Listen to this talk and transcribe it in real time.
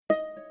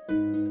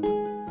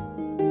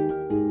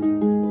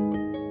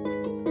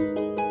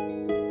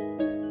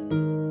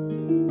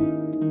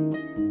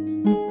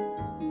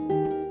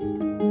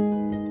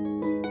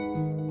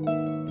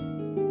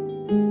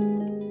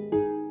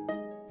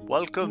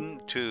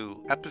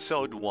to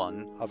episode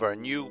 1 of our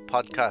new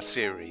podcast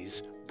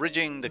series,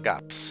 Bridging the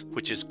Gaps,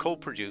 which is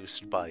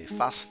co-produced by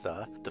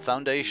FASTA, the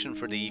Foundation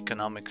for the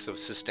Economics of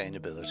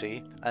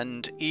Sustainability,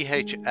 and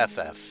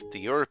EHFF, the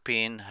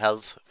European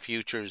Health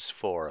Futures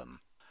Forum.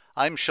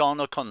 I'm Sean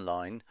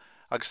O'Conline,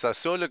 agus tá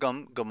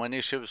súlagam go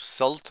mbainigh sibh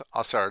sult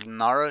as ar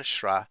nara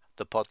sra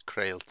the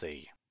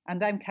podcréaltaí.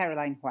 And I'm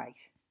Caroline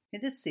White. In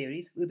this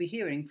series, we'll be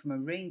hearing from a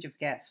range of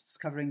guests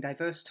covering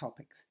diverse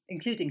topics,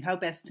 including how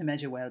best to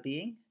measure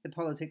well-being, the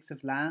politics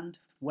of land,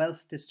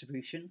 wealth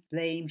distribution,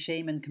 blame,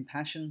 shame and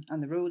compassion,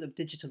 and the role of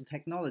digital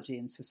technology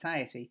in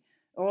society,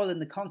 all in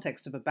the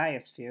context of a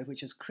biosphere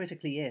which is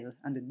critically ill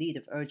and in need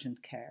of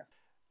urgent care.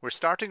 We're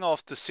starting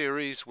off the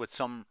series with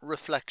some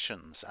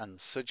reflections and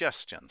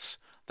suggestions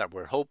that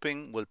we're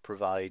hoping will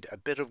provide a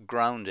bit of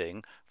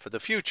grounding for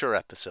the future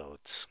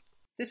episodes.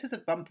 This is a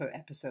bumper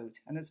episode,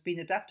 and it's been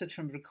adapted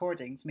from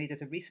recordings made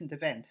at a recent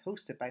event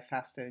hosted by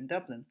FASTA in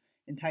Dublin,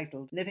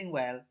 entitled Living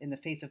Well in the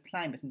Face of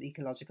Climate and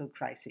Ecological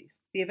Crises.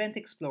 The event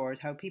explored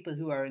how people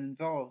who are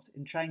involved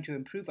in trying to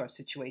improve our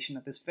situation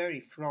at this very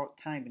fraught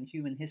time in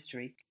human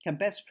history can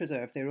best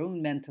preserve their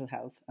own mental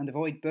health and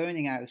avoid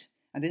burning out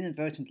and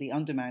inadvertently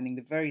undermining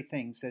the very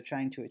things they're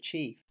trying to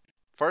achieve.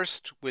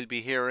 First, we'll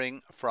be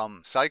hearing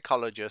from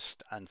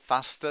psychologist and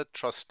FASTA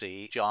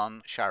trustee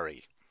John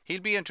Sharry. He'll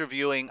be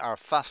interviewing our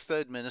FASTA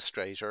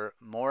administrator,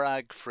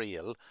 Morag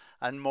Friel,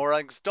 and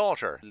Morag's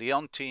daughter,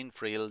 Leontine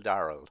Friel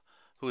Darrell,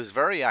 who is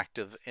very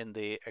active in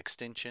the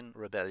Extinction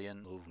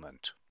Rebellion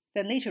movement.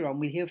 Then later on,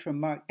 we'll hear from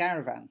Mark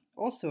Garavan,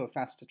 also a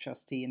FASTA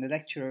trustee and a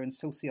lecturer in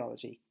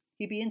sociology.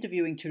 He'll be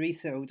interviewing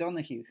Teresa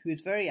O'Donoghue, who is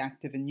very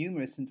active in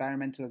numerous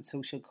environmental and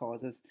social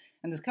causes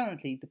and is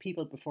currently the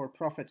People Before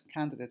Profit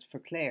candidate for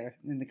Clare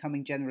in the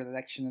coming general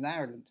election in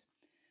Ireland,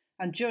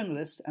 and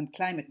journalist and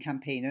climate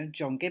campaigner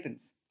John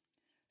Gibbons.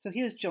 So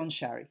here's John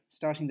Sharry,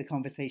 starting the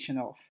conversation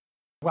off.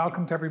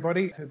 Welcome to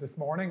everybody to this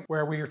morning,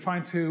 where we are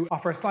trying to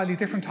offer a slightly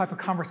different type of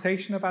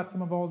conversation about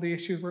some of all the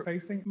issues we're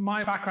facing.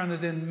 My background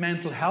is in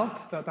mental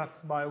health.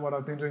 That's what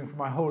I've been doing for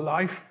my whole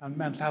life. And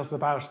mental health is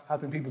about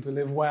helping people to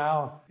live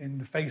well in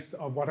the face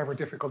of whatever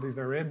difficulties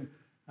they're in.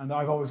 And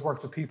I've always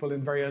worked with people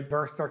in very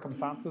adverse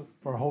circumstances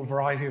for a whole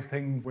variety of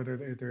things,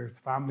 whether there's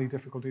family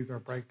difficulties or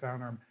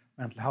breakdown or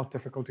mental health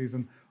difficulties.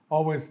 And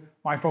always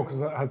my focus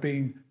has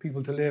been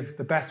people to live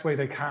the best way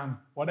they can,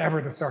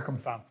 whatever the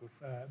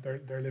circumstances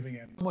they're living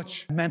in.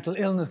 Much mental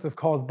illness is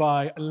caused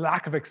by a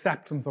lack of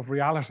acceptance of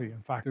reality.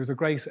 In fact, there's a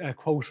great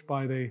quote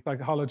by the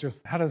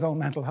psychologist, had his own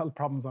mental health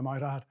problems, I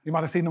might add. You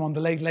might have seen him on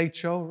The Late Late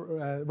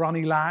Show,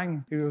 Ronnie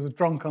Lang. He was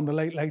drunk on The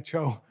Late Late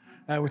Show,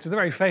 which is a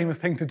very famous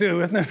thing to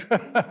do, isn't it?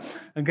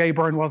 And Gay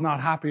Byrne was not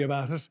happy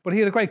about it. But he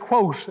had a great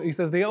quote. He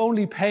says, "The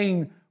only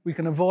pain we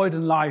can avoid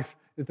in life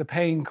is the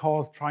pain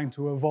caused trying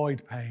to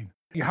avoid pain."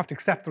 You have to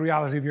accept the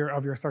reality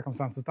of your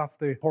circumstances. That's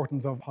the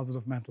importance of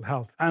positive mental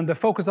health. And the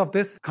focus of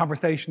this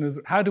conversation is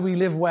how do we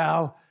live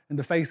well in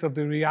the face of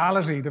the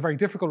reality, the very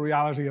difficult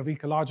reality of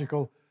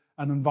ecological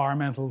and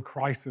environmental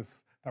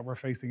crisis that we're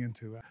facing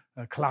into,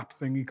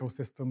 collapsing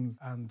ecosystems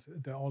and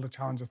all the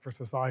challenges for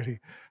society.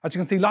 As you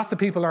can see, lots of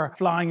people are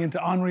flying into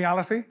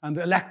unreality and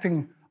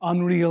electing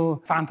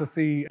unreal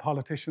fantasy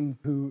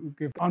politicians who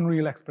give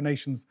unreal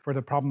explanations for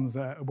the problems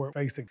we're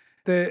facing.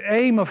 The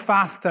aim of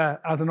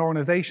FASTA as an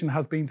organisation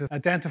has been to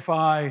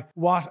identify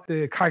what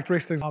the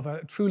characteristics of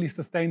a truly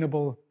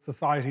sustainable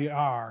society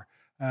are,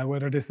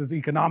 whether this is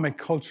economic,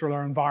 cultural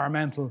or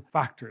environmental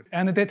factors.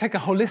 And they take a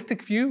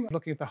holistic view,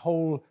 looking at the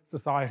whole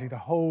society, the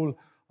whole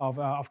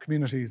of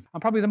communities.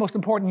 And probably the most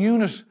important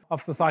unit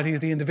of society is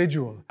the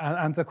individual.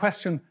 And the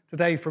question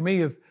today for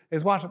me is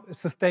what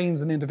sustains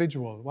an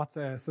individual? What's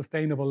a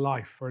sustainable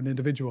life for an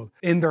individual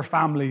in their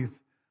families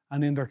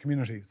and in their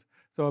communities?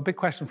 So a big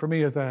question for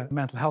me as a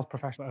mental health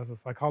professional, as a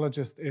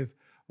psychologist, is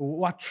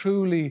what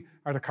truly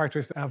are the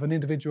characteristics of an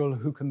individual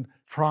who can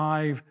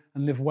thrive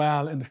and live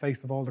well in the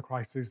face of all the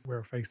crises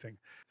we're facing?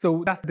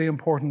 So that's the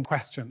important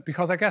question,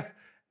 because I guess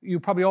you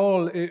probably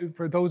all,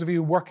 for those of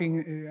you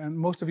working, and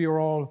most of you are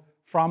all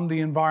from the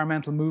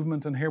environmental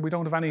movement, and here we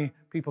don't have any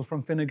people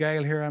from Fine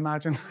Gael here, I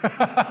imagine.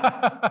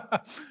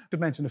 Should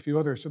mention a few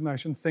others, shouldn't I? I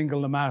shouldn't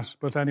single them out.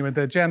 But anyway,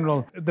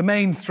 the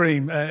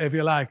mainstream, if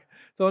you like.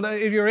 So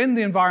if you're in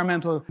the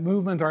environmental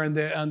movement or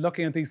and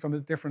looking at these from a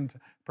different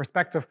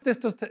perspective, this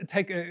does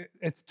take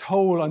its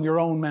toll on your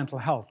own mental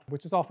health,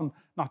 which is often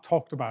not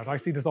talked about. I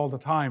see this all the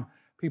time.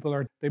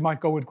 They might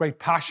go with great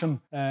passion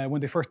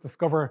when they first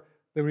discover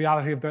the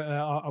reality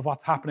of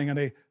what's happening, and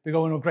they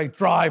go in a great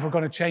drive, we're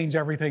going to change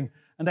everything.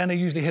 And then they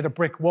usually hit a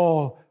brick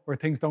wall where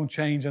things don't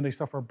change and they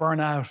suffer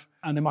burnout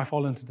and they might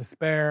fall into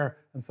despair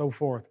and so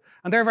forth.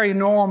 And they're very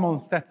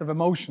normal sets of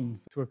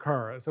emotions to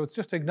occur. So it's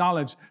just to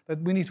acknowledge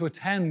that we need to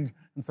attend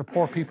and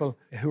support people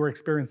who are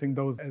experiencing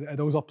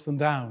those ups and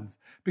downs.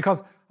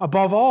 Because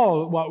above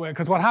all,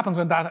 what happens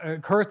when that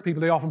occurs to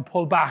people, they often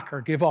pull back or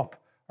give up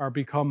or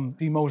become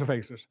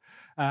demotivated.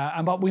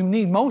 And what we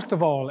need most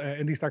of all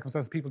in these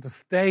circumstances, people to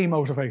stay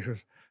motivated,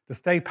 to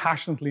stay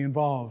passionately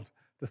involved,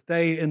 to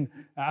stay in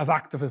as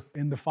activists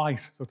in the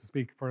fight, so to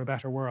speak, for a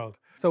better world.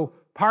 So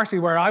partly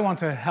where I want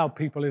to help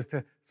people is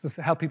to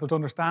help people to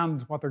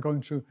understand what they're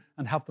going through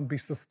and help them be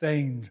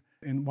sustained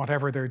in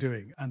whatever they're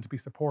doing and to be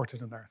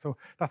supported in there. So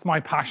that's my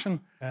passion,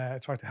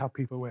 try to help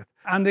people with.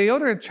 And the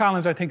other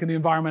challenge, I think, in the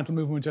environmental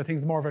movement, which I think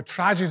is more of a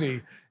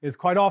tragedy, is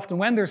quite often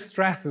when there's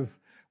stresses,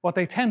 what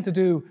they tend to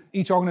do,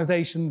 each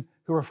organization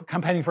who are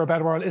campaigning for a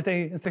better world, is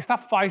they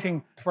stop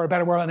fighting for a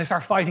better world and they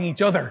start fighting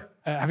each other.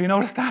 Have you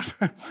noticed that?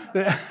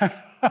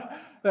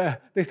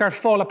 They start to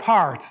fall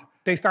apart.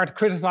 They start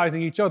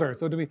criticizing each other.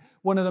 So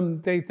one of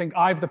them, they think,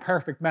 I have the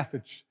perfect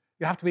message.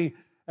 You have to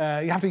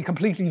be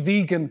completely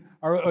vegan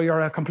or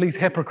you're a complete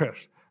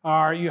hypocrite.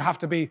 Or you have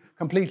to be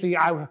completely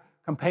out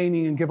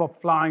campaigning and give up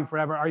flying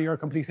forever or you're a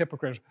complete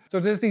hypocrite. So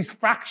there's this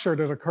fracture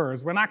that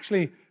occurs when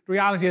actually the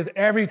reality is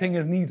everything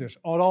is needed.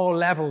 At all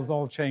levels,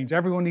 all change.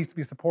 Everyone needs to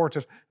be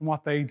supported in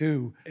what they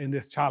do in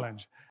this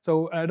challenge.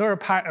 So another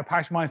passion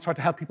of mine is try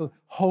to help people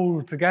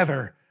hold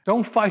together.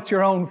 Don't fight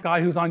your own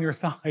guy who's on your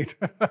side.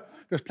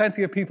 There's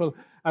plenty of people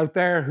out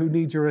there who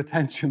need your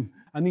attention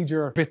and need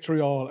your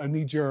vitriol and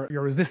need your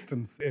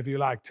resistance, if you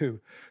like, too.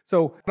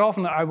 So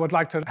often I would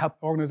like to help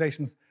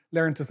organizations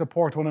learn to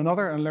support one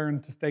another and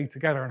learn to stay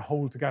together and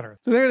hold together.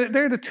 So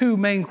they're the two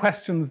main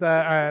questions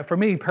that, for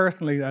me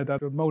personally,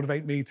 that would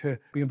motivate me to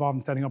be involved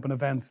in setting up an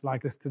event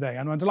like this today.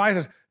 And I'm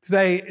delighted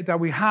today that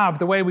we have,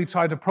 the way we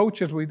try to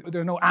approach it,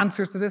 there are no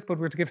answers to this, but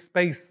we're to give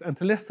space and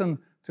to listen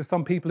to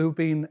some people who've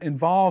been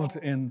involved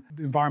in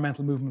the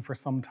environmental movement for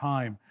some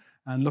time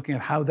and looking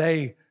at how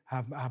they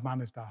have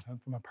managed that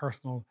and from a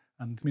personal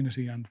and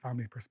community and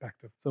family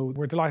perspective. So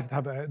we're delighted to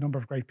have a number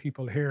of great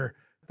people here.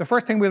 The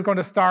first thing we're going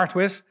to start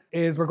with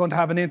is we're going to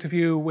have an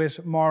interview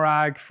with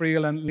Morag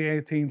Friel and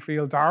Leontine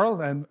Friel Darrell.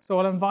 And so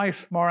I'll invite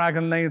Morag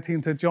and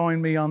Leontine to join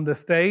me on the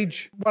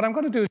stage. What I'm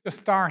going to do is just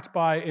start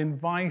by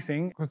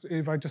inviting,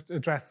 if I just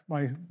address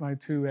my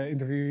two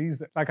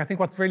interviewees, I think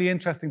what's really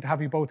interesting to have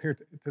you both here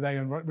today,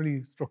 and what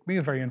really struck me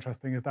as very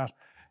interesting, is that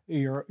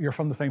you're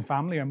from the same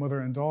family, a mother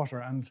and daughter,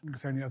 and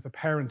certainly as a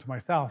parent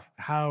myself,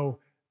 how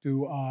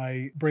do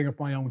I bring up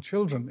my own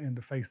children in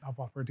the face of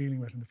what we're dealing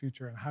with in the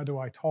future? And how do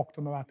I talk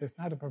to them about this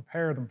and how to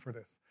prepare them for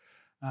this?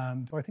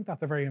 And so I think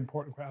that's a very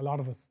important question, a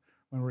lot of us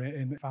when we're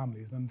in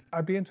families. And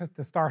I'd be interested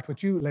to start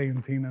with you,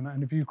 Leontine,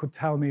 and if you could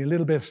tell me a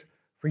little bit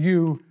for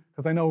you,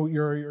 because I know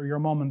your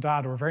mum and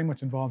dad were very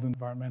much involved in the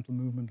environmental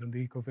movement and the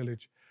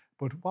eco-village.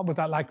 But what was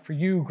that like for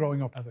you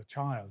growing up as a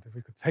child? If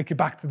we could take you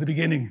back to the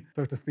beginning,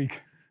 so to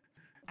speak.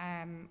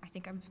 I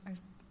think I was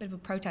a bit of a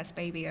protest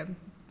baby. I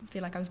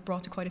feel like I was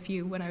brought to quite a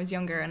few when I was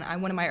younger,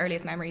 and one of my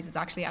earliest memories is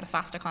actually at a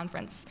FASTA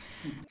conference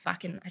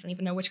back in, I don't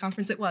even know which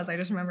conference it was. I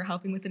just remember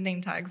helping with the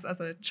name tags as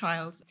a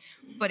child.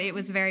 But it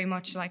was very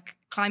much like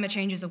climate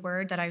change is a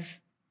word that I've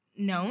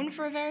known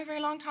for a very,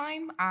 very long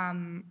time.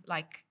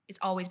 It's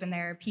always been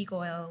there: peak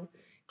oil,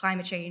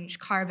 climate change,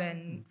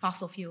 carbon,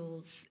 fossil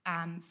fuels,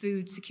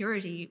 food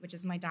security, which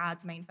is my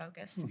dad's main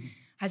focus,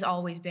 has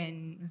always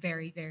been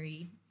very,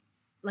 very,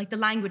 the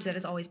language that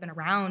has always been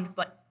around,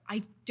 but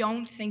I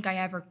don't think I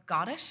ever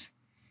got it.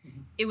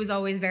 It was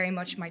always very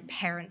much my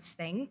parents'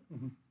 thing.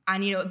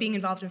 And, being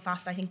involved in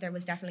FASTA, I think there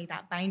was definitely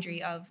that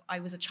boundary of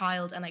I was a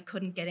child and I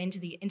couldn't get into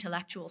the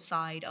intellectual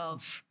side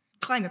of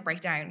climate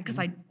breakdown because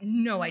I had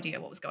no idea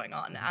what was going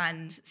on.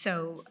 And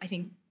so I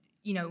think,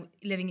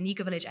 living in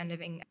eco-village and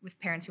living with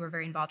parents who were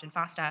very involved in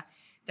FASTA,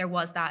 there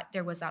was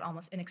that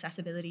almost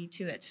inaccessibility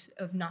to it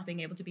of not being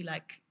able to be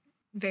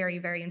very,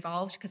 very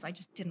involved because I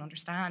just didn't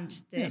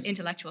understand the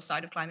intellectual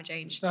side of climate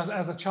change. So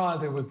as a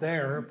child, it was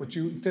there, but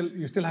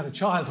you still had a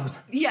childhood.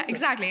 Yeah,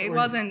 exactly. It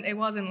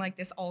wasn't like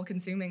this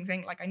all-consuming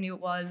thing. I knew it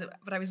was,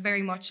 but I was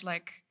very much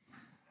I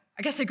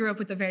guess I grew up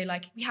with the very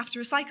we have to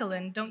recycle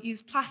and don't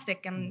use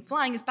plastic and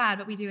flying is bad,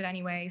 but we do it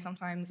anyway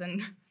sometimes.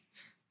 And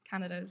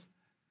Canada's.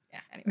 Yeah,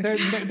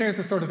 anyway. There's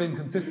the sort of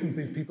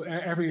inconsistencies people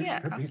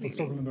absolutely.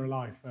 struggle in their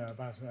life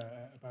about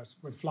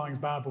flying's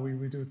bad, but we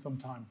do it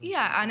sometimes.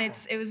 And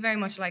it was very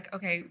much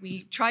okay,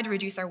 we try to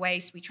reduce our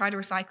waste, we try to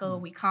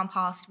recycle, we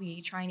compost,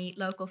 we try and eat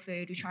local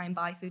food, we try and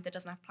buy food that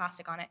doesn't have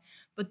plastic on it.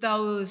 But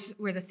those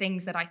were the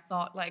things that I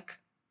thought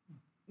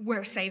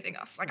were saving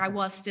us. I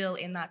was still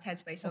in that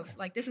headspace of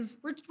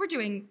we're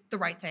doing the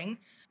right thing.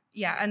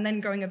 Yeah, and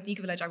then growing up in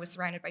eco-village, I was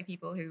surrounded by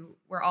people who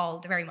were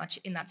all very much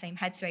in that same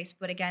headspace.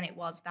 But again, it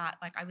was that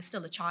I was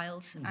still a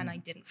child and I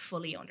didn't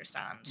fully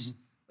understand,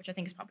 which I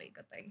think is probably a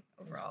good thing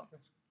overall.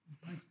 Thanks.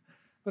 I'm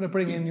going to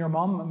bring in your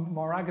mum,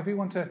 Morag. If you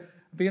want to,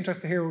 I'd be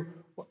interested to hear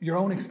your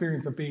own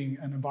experience of being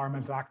an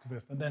environmental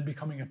activist and then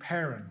becoming a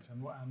parent.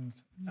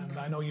 And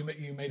I know you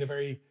made a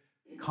very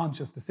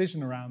conscious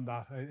decision around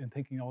that in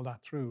thinking all that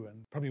through,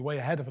 and probably way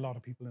ahead of a lot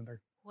of people in there.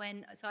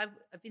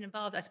 I've been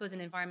involved, I suppose, in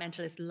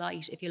environmentalist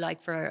light, if you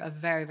like, for a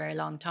very, very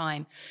long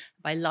time.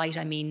 By light,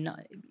 I mean,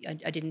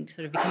 I didn't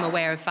sort of become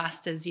aware of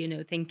FASTA's,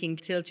 thinking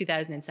till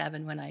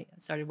 2007 when I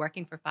started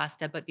working for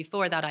FASTA. But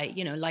before that, I,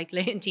 like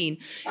Leontine,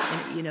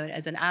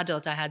 as an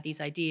adult, I had these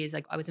ideas.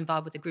 I was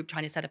involved with a group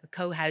trying to set up a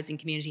co-housing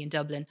community in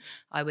Dublin.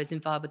 I was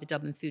involved with the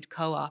Dublin Food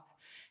Co-op.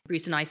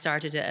 Bruce and I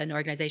started an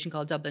organisation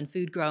called Dublin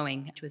Food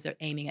Growing, which was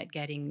aiming at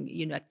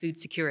getting, at food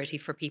security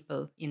for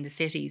people in the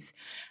cities.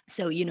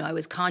 So, I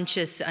was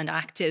conscious and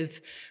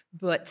active,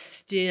 but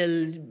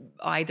still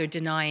either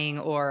denying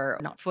or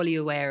not fully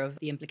aware of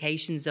the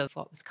implications of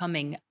what was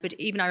coming. But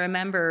even I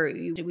remember,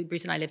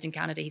 Bruce and I lived in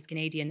Canada, he's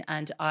Canadian,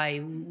 and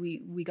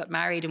we got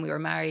married, and we were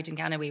married in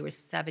Canada. We were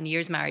 7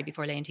 years married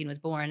before Leontine was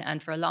born.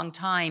 And for a long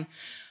time,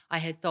 I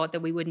had thought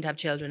that we wouldn't have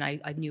children. I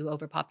knew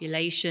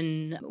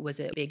overpopulation was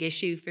a big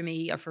issue for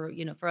me, or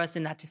for us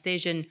in that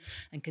decision,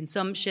 and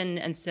consumption.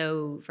 And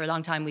so for a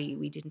long time,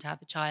 we didn't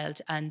have a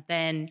child. And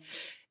then,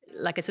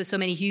 like I said, so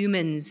many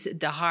humans,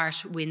 the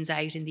heart wins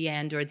out in the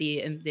end, or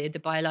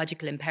the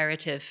biological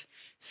imperative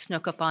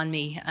snuck up on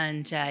me.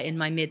 And in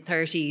my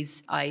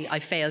mid-30s, I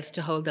failed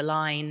to hold the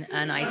line,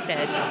 and I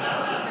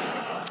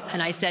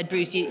said,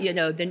 Bruce,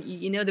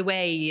 the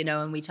way,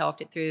 and we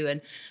talked it through,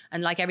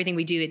 and like everything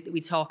we do,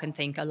 we talk and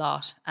think a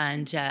lot,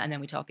 and then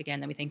we talk again,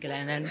 then we think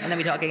again, and then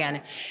we talk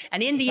again,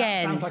 and in the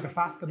end, sounds like a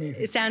FASTA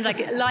meeting. It sounds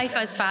like life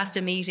as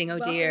FASTA meeting. Oh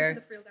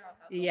dear.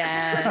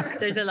 Yeah,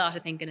 there's a lot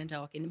of thinking and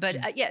talking, but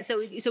so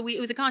it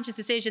was a conscious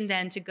decision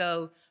then to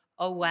go,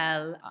 oh,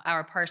 well,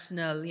 our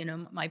personal,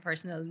 my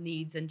personal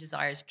needs and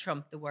desires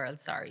trump the world,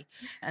 sorry.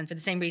 And for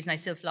the same reason, I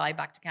still fly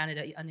back to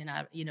Canada on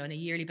a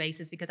yearly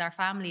basis, because our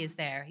family is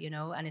there,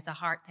 and it's a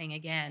heart thing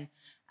again.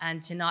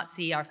 And to not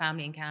see our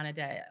family in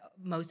Canada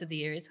most of the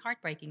year is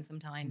heartbreaking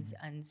sometimes.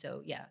 And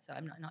so, so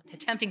I'm not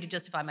attempting to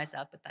justify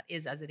myself, but that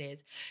is as it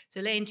is. So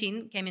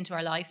Leontine came into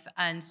our life,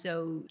 and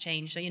so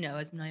changed,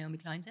 as Naomi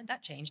Klein said,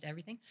 that changed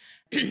everything.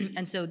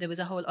 And so there was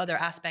a whole other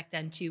aspect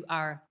then to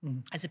our,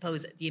 I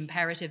suppose, the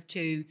imperative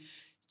to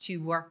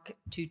work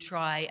to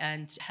try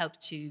and help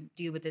to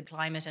deal with the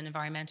climate and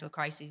environmental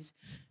crises.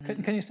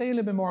 Can you say a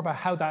little bit more about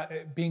how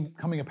that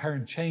becoming a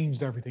parent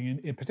changed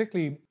everything,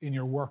 particularly in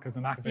your work as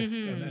an activist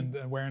and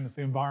awareness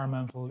of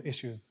environmental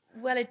issues?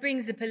 Well, it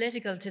brings the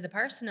political to the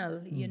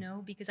personal,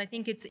 because I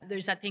think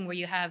there's that thing where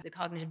you have the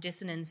cognitive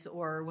dissonance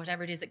or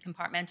whatever it is that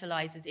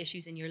compartmentalizes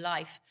issues in your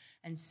life.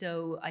 And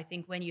so I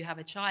think when you have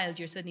a child,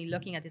 you're suddenly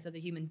looking at this other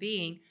human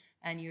being,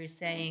 and you're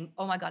saying,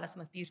 oh my God, that's the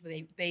most beautiful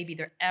baby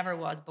there ever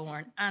was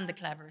born, and the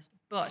cleverest.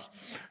 But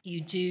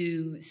you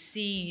do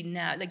see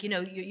now,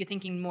 you're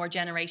thinking more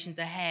generations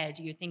ahead.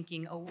 You're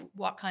thinking, oh,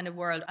 what kind of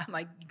world am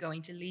I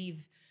going to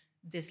leave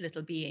this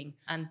little being?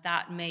 And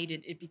that made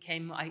it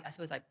became, I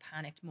suppose I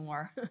panicked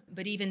more.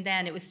 But even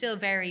then, it was still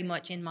very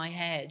much in my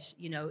head.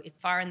 It's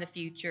far in the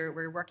future.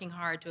 We're working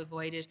hard to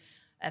avoid it.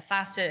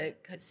 FASTA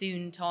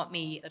soon taught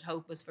me that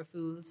hope was for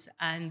fools,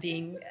 and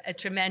being a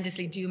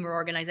tremendously doomer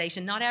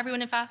organisation. Not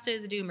everyone in FASTA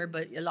is a doomer,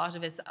 but a lot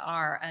of us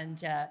are. And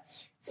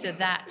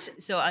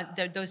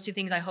those two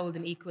things, I hold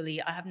them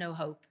equally. I have no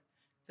hope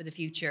for the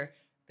future,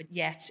 but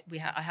yet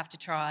I have to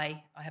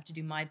try. I have to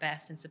do my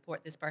best and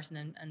support this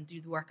person and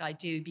do the work I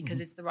do, because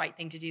it's the right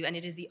thing to do, and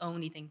it is the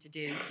only thing to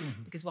do.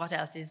 Because what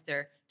else is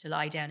there to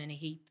lie down in a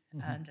heap?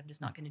 And I'm just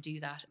not going to do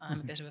that.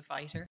 I'm a bit of a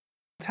fighter.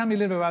 Tell me a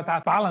little bit about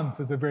that. Balance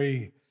is a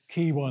very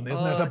key one,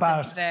 isn't it?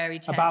 About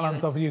a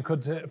balance of you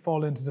could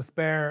fall into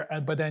despair,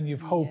 but then you've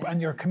hope,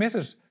 and you're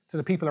committed to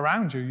the people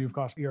around you. You've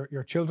got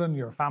your children,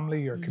 your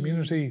family, your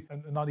community,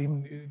 and not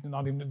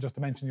even just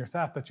to mention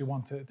yourself that you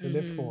want to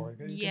live for.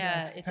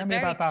 It's a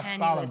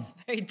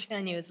very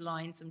tenuous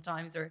line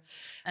sometimes.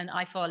 And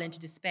I fall into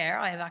despair.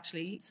 I have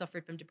actually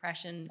suffered from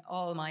depression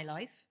all my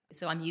life.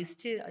 So I'm used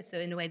to it. So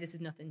in a way, this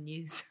is nothing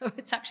new. So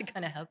it's actually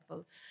kind of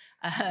helpful.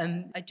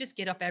 I just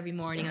get up every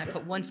morning and I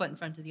put one foot in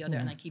front of the other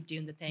and I keep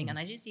doing the thing. And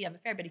I just have a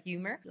fair bit of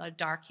humour, a lot of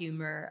dark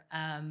humour,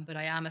 but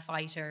I am a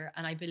fighter.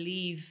 And I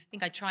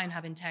think I try and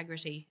have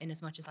integrity in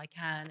as much as I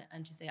can,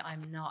 and to say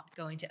I'm not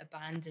going to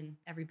abandon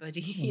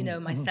everybody,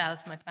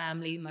 myself, my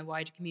family, my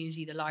wider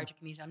community, the larger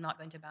community. I'm not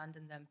going to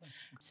abandon them.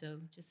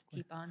 So just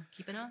keep on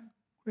keeping on.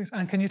 Great.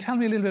 And can you tell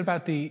me a little bit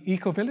about the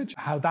Eco Village,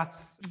 how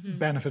that's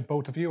benefit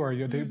both of you, or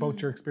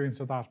both your experience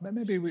of that?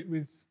 Maybe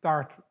we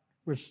start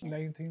with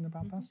Leontine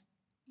about that.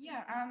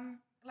 Yeah,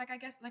 like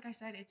I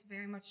said, it's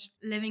very much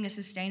living a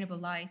sustainable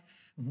life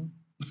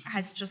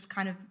has just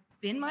kind of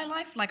been my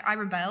life. Like, I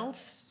rebelled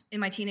in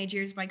my teenage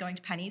years by going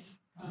to Pennies.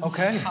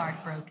 Okay.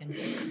 Heartbroken.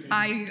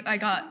 I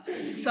got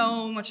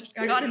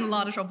in a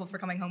lot of trouble for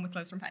coming home with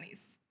clothes from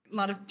Pennies. A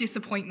lot of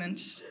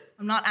disappointment.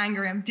 I'm not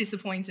angry, I'm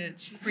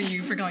disappointed for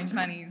you for going to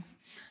Pennies.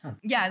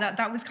 Yeah,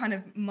 that was kind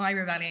of my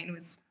rebellion. It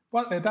was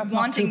that's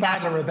not too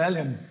bad a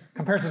rebellion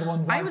compared to the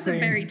ones I was seen. A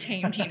very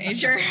tame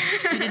teenager.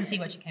 You didn't see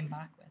what you came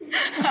back with.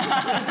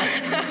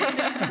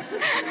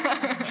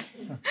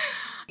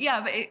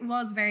 Yeah, but it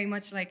was very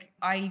much like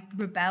I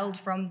rebelled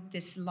from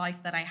this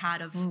life that I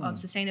had of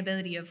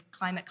sustainability, of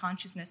climate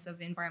consciousness, of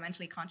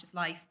environmentally conscious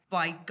life,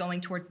 by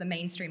going towards the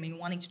mainstreaming,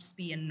 wanting to just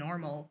be a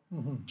normal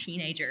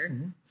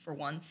teenager for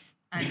once.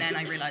 And then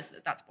I realized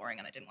that that's boring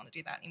and I didn't want to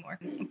do that anymore.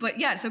 But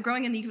yeah, so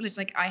growing in the Eco Village,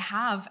 like, I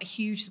have a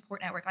huge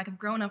support network. Like, I've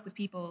grown up with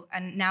people,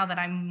 and now that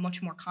I'm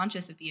much more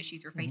conscious of the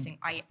issues we're facing,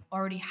 I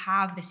already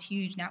have this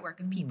huge network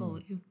of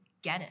people who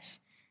get it.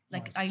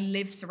 Like Right. I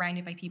live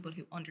surrounded by people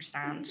who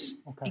understand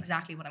Okay.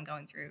 exactly what I'm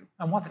going through.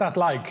 And what's that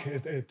like,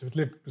 to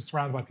live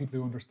surrounded by people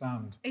who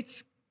understand?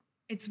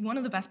 It's one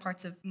of the best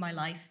parts of my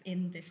life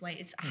in this way.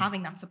 It's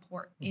having that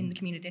support in the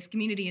community. This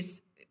community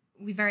is,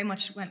 we very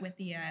much went with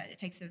the it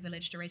takes a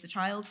village to raise a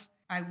child.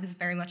 I was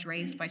very much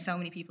raised by so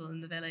many people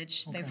in the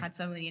village. Okay. They've had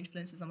so many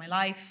influences on my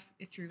life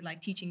through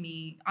like teaching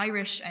me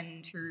Irish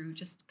and through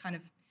just kind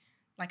of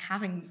like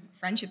having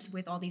friendships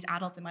with all these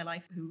adults in my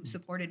life who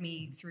supported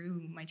me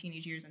through my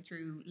teenage years and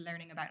through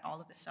learning about all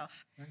of this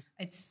stuff. Right.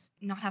 It's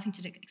not having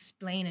to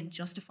explain and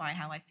justify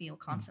how I feel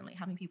constantly.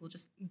 Having people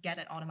just get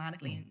it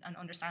automatically and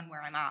understand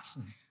where I'm at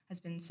has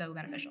been so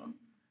beneficial.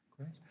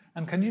 Great.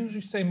 And can you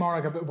just say more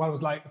about what it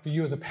was like for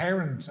you as a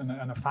parent and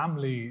a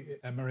family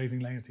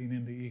raising Leontine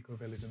in the Eco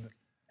Village?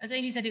 As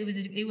Angie said,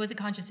 it was a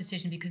conscious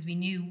decision because we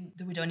knew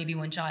there would only be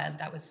one child.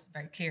 That was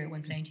very clear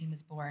once Leontine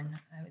was born.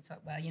 I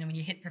thought, well, when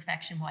you hit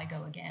perfection, why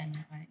go again?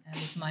 Right? That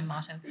was my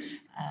motto,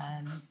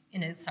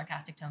 in a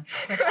sarcastic tone.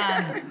 But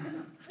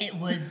it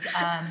was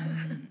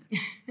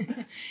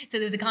so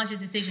there was a conscious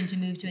decision to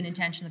move to an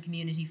intentional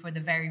community for the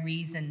very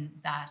reason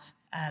that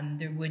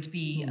there would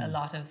be a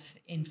lot of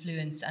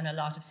influence and a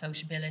lot of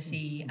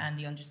sociability and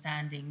the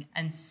understanding.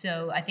 And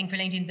so I think for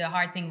Leontine, the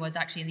hard thing was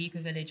actually in the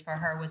Eco Village for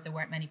her was there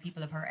weren't many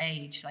people of her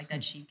age like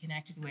that she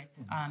connected with,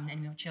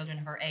 and children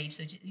of her age.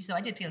 So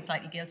I did feel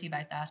slightly guilty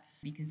about that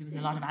because there was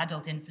a lot of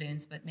adult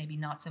influence, but maybe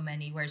not so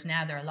many. Whereas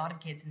now there are a lot of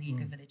kids in the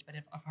Eco Village, but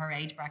of her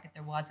age bracket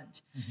there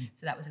wasn't.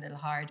 So that was a little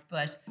hard.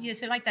 But yeah,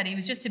 so like that, it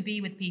was just to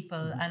be with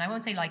people, and I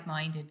won't say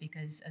like-minded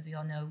because, as we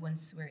all know,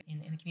 once we're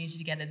in a community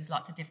together, there's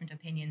lots of different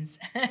opinions.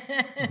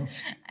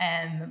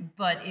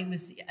 But it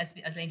was,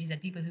 as Angie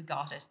said, people who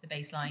got it, the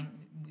baseline,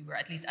 we were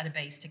at least at a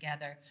base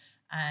together,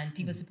 and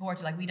people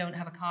supported. Like, we don't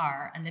have a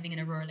car, and living in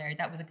a rural area,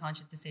 that was a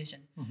conscious decision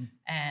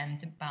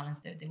to balance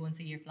the once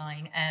a year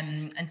flying,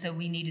 and so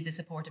we needed the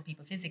support of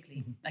people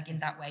physically, like in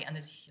that way, and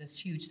there's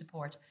huge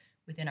support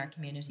within our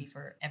community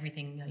for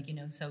everything, like,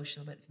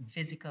 social, but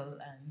physical.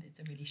 It's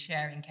a really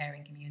sharing,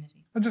 caring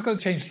community. I'm just going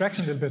to change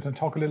direction a little bit and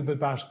talk a little bit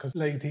about, because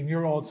Leontine,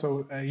 you're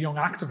also a young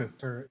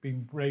activist, or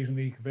being raised in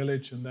the Eco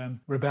Village and then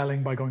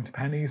rebelling by going to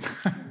Pennies.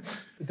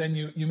 Then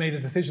you made a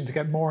decision to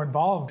get more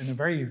involved in a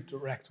very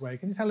direct way.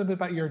 Can you tell a bit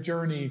about your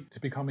journey to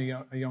become a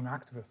young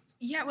activist?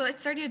 Yeah, well, it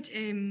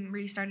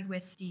really started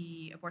with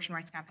the abortion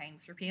rights campaign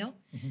with Repeal.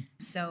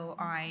 So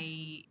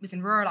I was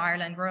in rural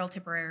Ireland, rural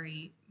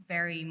Tipperary,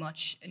 very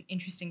much an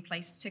interesting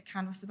place to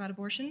canvass about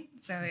abortion.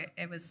 So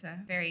it was a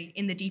very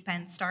in the deep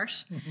end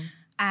start.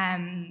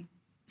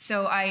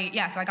 So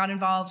I got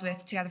involved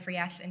with Together for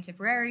Yes in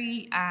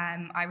Tipperary.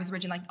 I was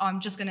originally like, I'm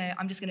just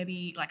gonna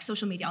be like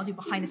social media. I'll do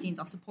behind the scenes.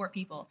 I'll support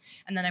people.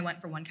 And then I went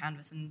for one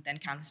canvass and then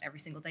canvassed every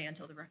single day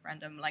until the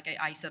referendum. Like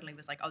I suddenly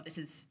was like, oh, this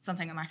is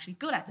something I'm actually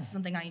good at. This is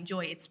something I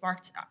enjoy. It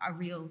sparked a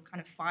real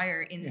kind of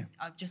fire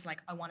of just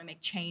like, I want to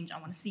make change. I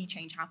want to see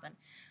change happen.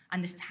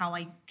 And this is how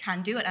I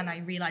can do it. And I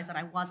realized that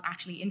I was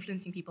actually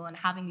influencing people and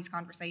having these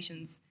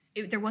conversations.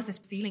 There was this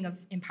feeling of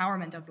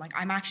empowerment of like,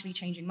 I'm actually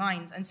changing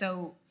minds. And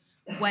so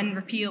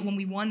when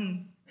we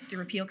won the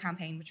Repeal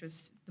campaign, which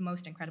was the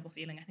most incredible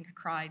feeling, I think I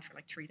cried for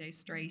like 3 days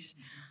straight.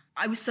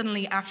 I was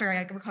suddenly, after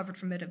I recovered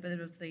from a bit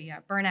of the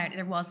burnout,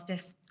 there was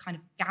this kind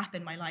of gap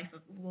in my life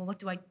of, well, what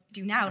do I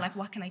do now? Like,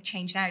 what can I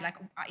change now? Like,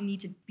 I need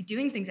to be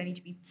doing things. I need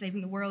to be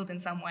saving the world in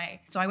some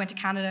way. So I went to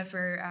Canada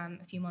for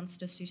a few months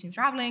just to do some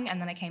traveling,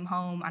 and then I came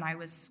home and I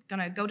was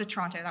going to go to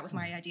Toronto. That was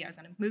my idea. I was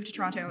going to move to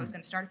Toronto. I was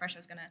going to start afresh. I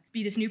was going to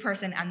be this new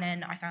person. And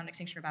then I found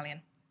Extinction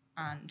Rebellion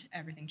and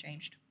everything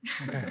changed.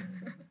 Okay.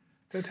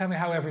 So tell me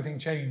how everything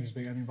changed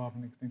being involved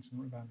in Extinction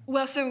Rebellion.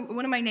 Well, so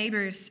one of my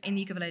neighbours in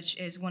the Eco Village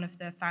is one of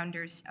the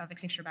founders of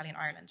Extinction Rebellion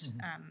Ireland.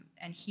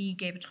 And he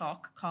gave a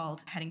talk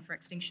called Heading for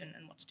Extinction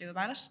and What to Do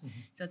About It.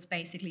 So it's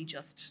basically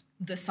just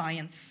the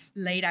science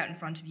laid out in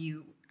front of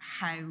you,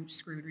 how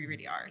screwed we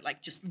really are.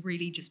 Like just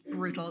really just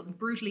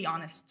brutally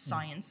honest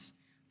science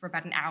for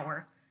about an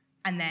hour.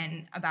 And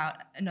then about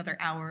another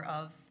hour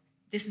of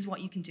this is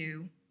what you can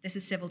do. This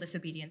is civil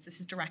disobedience. This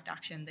is direct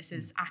action. This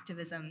is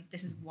activism.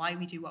 This is why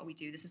we do what we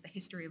do. This is the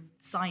history of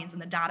science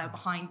and the data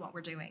behind what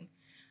we're doing.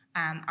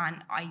 And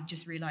I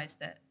just realized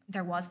that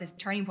there was this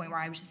turning point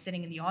where I was just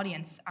sitting in the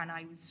audience and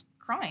I was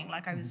crying.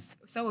 Like I was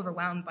so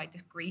overwhelmed by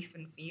this grief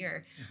and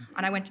fear.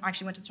 And I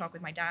actually went to talk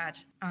with my dad,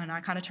 and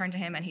I kind of turned to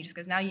him and he just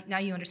goes, now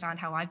you understand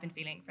how I've been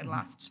feeling for the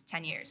last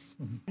 10 years.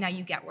 Now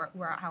you get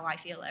how I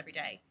feel every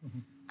day.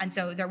 And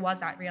so there was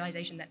that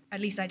realization that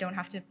at least I don't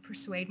have to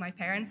persuade my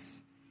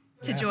parents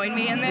to join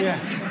me in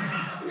this.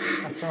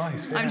 That's right.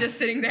 Yeah. I'm just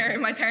sitting there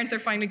and my parents are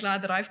finally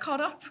glad that I've caught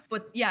up.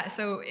 But yeah,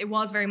 so it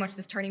was very much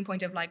this turning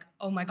point of like,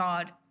 oh my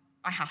God,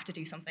 I have to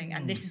do something.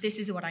 And this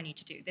is what I need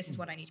to do. This is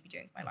what I need to be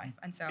doing with my life.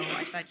 And so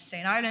I decided to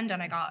stay in Ireland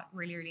and I got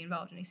really, really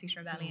involved in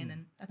Extinction Rebellion.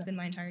 And that's been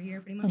my entire year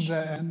pretty much.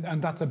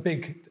 And that's a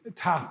big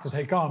task to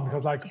take on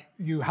because like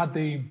you had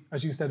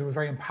as you said, it was a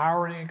very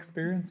empowering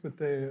experience with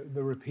the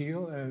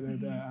repeal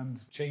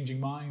and changing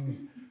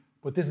minds.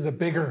 But this is a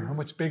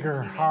much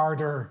bigger,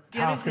 harder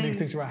task in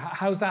Extinction.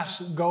 How's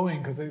that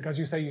going? Because as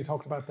you say, you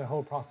talked about the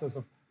whole process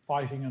of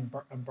fighting and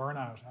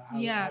burnout?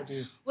 How do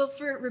you... Well,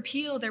 for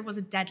repeal, there was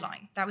a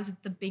deadline. That was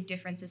the big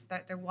difference, is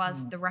that there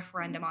was the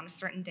referendum on a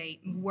certain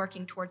date,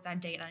 working towards that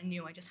date. I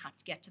knew I just had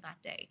to get to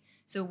that day.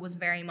 So it was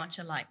very much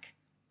a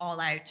all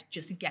out,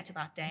 just to get to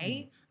that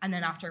day. And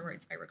then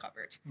afterwards, I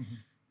recovered.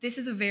 This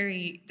is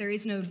there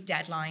is no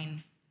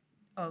deadline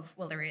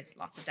there is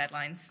lots of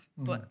deadlines,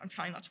 but I'm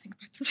trying not to think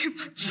about them too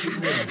much.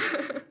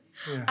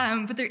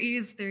 But there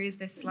is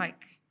this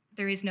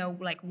there is no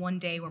one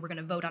day where we're going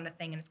to vote on a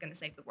thing and it's going to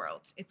save the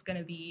world. It's going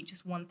to be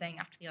just one thing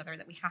after the other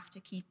that we have to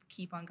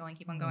keep on going.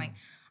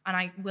 And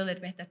I will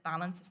admit that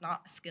balance is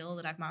not a skill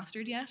that I've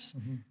mastered yet.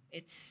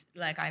 It's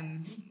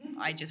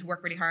I just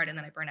work really hard and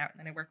then I burn out, and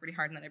then I work really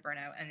hard and then I burn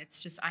out, and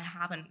it's just I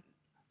haven't.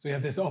 So you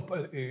have this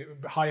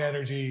high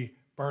energy,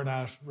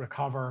 burnout,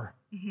 recover,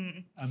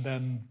 and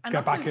then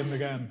get back in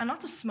again. And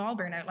lots of small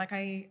burnout.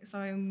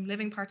 I'm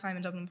living part-time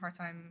in Dublin,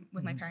 part-time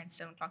with my parents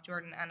still in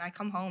Cloughjordan, and I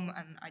come home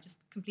and I just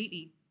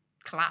completely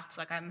collapse.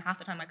 I'm half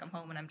the time I come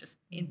home and I'm just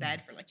in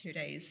bed for 2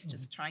 days,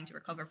 just trying to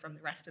recover from the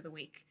rest of the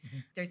week.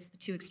 There's the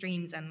two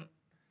extremes, and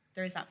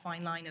there is that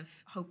fine line of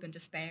hope and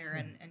despair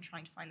and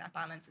trying to find that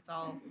balance. It's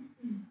all...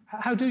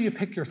 How do you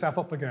pick yourself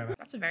up again?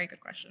 That's a very good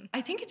question.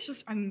 I think it's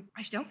just,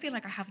 I don't feel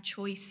like I have a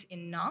choice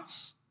in not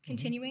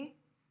continuing.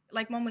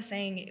 Like Mum was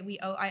saying,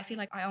 I feel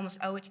like I almost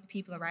owe it to the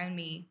people around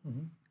me.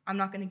 I'm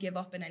not going to give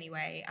up in any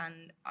way.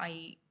 And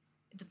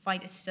the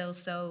fight is still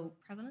so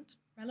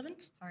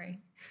relevant? Sorry.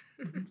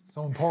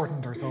 So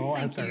important or so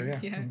out there,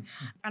 yeah.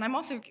 And I'm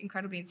also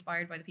incredibly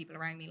inspired by the people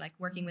around me.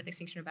 Working with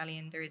Extinction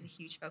Rebellion, there is a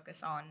huge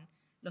focus on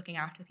looking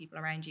after the people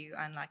around you.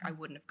 And I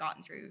wouldn't have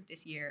gotten through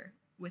this year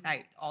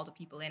without all the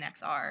people in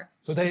XR.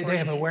 So they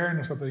have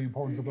awareness of the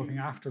importance of looking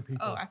after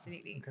people. Oh,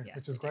 absolutely. Okay. Yeah,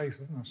 which is great,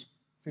 isn't it?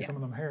 See some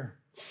of them here.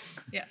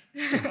 Yeah.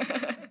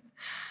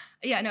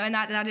 And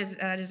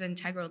that is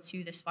integral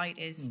to this fight,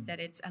 is that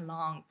it's a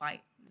long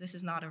fight. This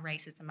is not a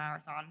race, it's a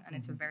marathon, and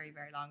it's a very,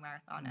 very long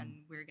marathon,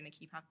 and we're going to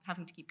keep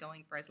having to keep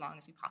going for as long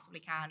as we possibly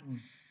can.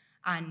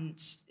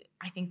 And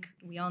I think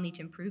we all need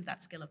to improve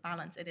that skill of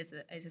balance. It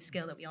is a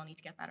skill that we all need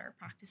to get better at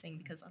practicing,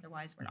 because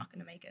otherwise we're not going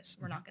to make it.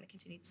 We're not going to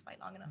continue this fight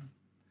long enough.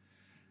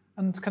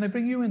 And can I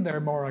bring you in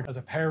there more as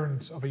a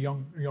parent of a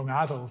young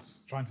adult,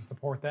 trying to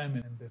support them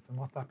in this, and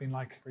what's that been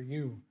like for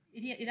you?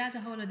 It has a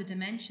whole other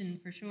dimension,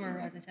 for sure,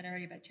 as I said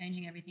earlier, about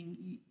changing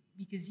everything,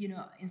 because,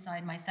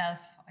 inside myself,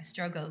 I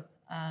struggle,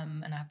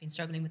 and I've been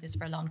struggling with this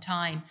for a long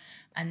time.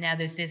 And now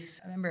there's this,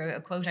 I remember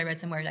a quote I read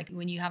somewhere,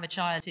 when you have a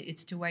child,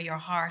 it's to wear your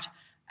heart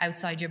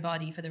outside your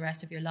body for the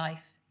rest of your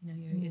life.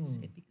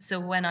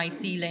 So when I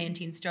see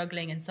Leontine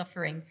struggling and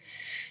suffering,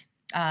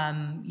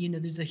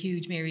 there's a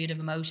huge myriad of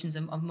emotions,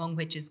 among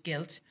which is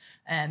guilt,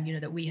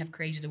 that we have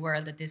created a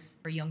world that this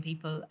for young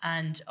people,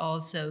 and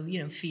also,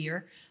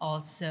 fear,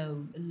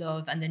 also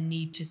love, and the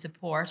need to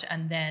support,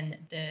 and then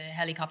the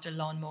helicopter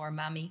lawnmower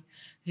mammy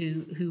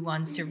who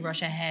wants to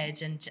rush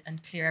ahead and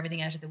clear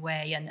everything out of the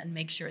way and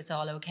make sure it's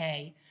all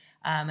okay.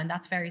 And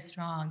that's very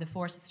strong. The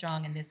force is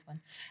strong in this one.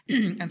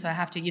 And so I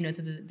have to,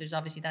 so there's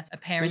obviously, that's a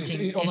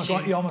parenting issue.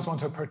 You almost want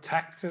to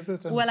protect, is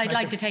it? Well, I'd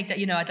like to take that,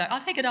 I'll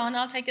take it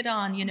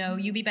on,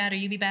 you be better,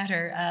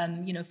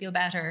 feel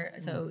better.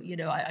 So,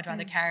 I'd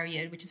rather carry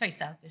it, which is very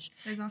selfish.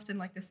 There's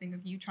often this thing of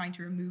you trying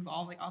to remove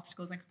all the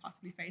obstacles I could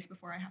possibly face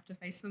before I have to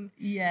face them.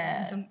 Yeah.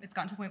 And so it's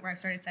gotten to the point where I've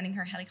started sending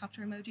her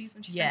helicopter emojis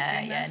when she starts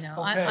doing that. No.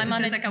 Okay. I'm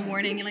on it. It's a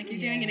warning, you're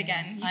doing it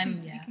again.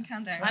 You can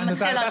calm down. I'm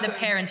still on the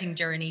parenting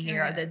journey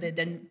here,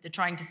 the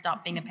trying to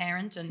stop being a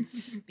parent and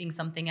being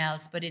something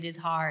else, but it is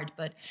hard.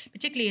 But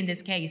particularly in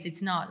this case,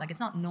 it's not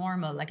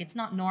normal. It's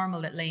not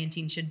normal that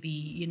Leontine should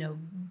be,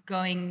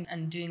 going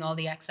and doing all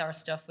the XR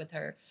stuff with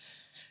her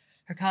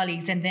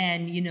colleagues, and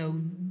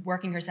then,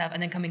 working herself,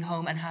 and then coming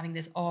home and having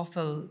this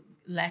awful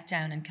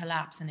letdown and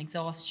collapse and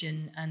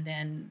exhaustion,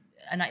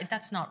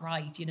 that's not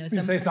right, You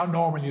say it's not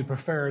normal. You'd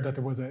prefer that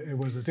it was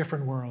a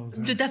different world.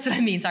 That's what I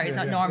mean. Sorry, it's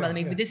not normal.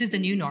 But this is the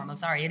new normal.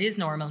 Sorry, it is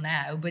normal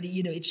now, but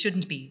it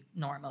shouldn't be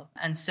normal.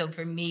 And so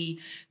for me,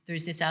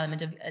 there's this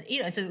element of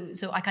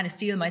so I kind of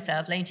steel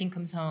myself. Leontine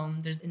comes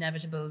home. There's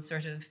inevitable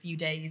sort of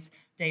day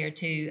or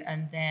two,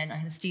 and then I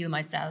kind of steel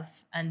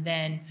myself, and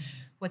then.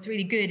 What's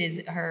really good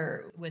is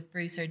with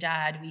Bruce, her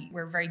dad,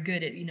 we're very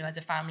good at, as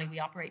a family,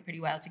 we operate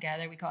pretty well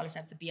together. We call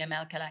ourselves the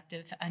BML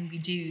Collective, and we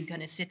do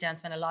kind of sit down,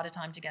 spend a lot of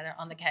time together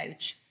on the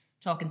couch,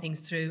 talking things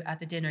through at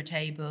the dinner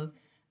table,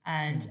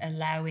 and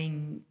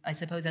allowing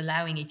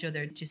each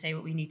other to say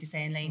what we need to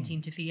say, and Leontine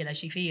to feel as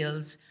she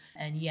feels,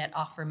 and yet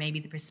offer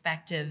maybe the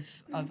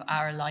perspective of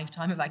our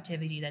lifetime of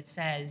activity that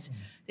says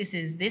this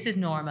is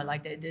normal,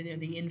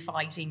 the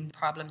infighting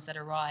problems that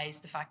arise,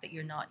 the fact that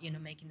you're not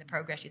making the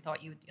progress you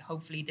thought you would.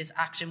 Hopefully this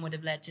action would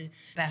have led to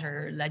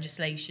better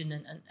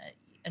legislation,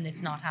 and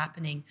it's not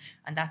happening,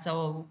 and that's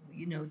all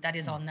that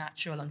is all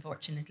natural,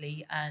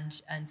 unfortunately,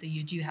 and so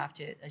you do have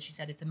to, as she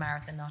said, it's a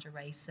marathon, not a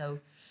race. So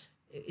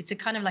it's a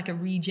kind of like a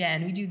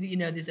regen. We do,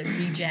 there's a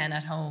regen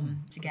at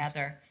home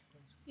together.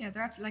 Yeah,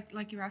 they're absolutely,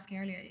 like you were asking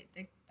earlier,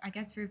 I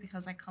get through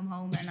because I come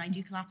home and I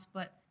do collapse,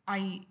 but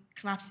I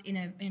collapsed in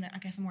a I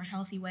guess a more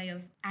healthy way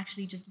of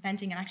actually just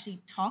venting and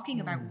actually talking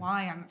about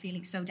why I'm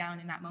feeling so down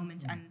in that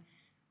moment, and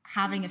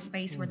having a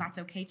space where that's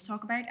okay to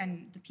talk about.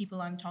 And the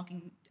people I'm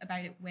talking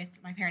about it with,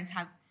 my parents,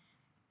 have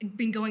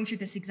been going through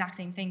this exact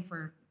same thing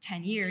for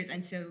 10 years,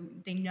 and so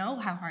they know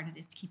how hard it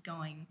is to keep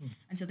going,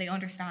 and so they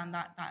understand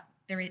that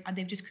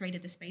they've just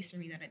created this space for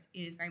me that it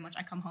is very much,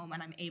 I come home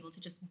and I'm able to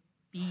just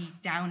be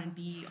down and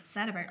be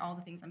upset about all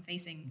the things I'm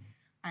facing,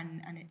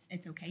 and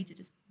it's okay to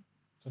just.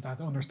 So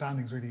that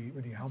understanding is really,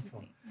 really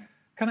helpful. Yeah.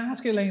 Can I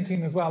ask you,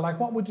 Leontine, as well, like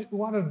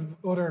what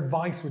other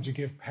advice would you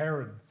give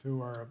parents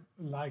who are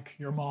like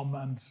your mom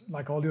and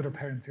like all the other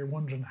parents here,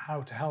 wondering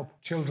how to help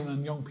children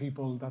and young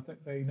people that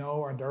they know,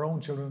 or their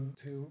own children,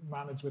 to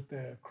manage with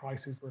the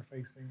crises we're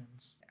facing? And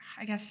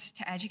I guess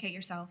to educate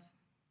yourself,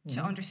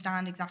 to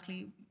understand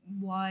exactly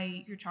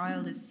why your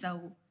child is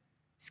so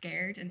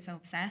scared and so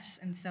upset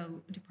and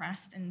so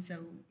depressed and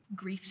so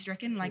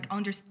grief-stricken, like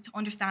to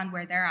understand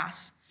where they're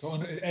at. So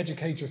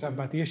educate yourself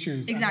about the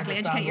issues. Exactly,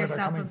 educate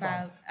yourself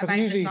about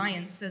the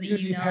science, so that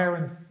you know.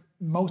 Parents,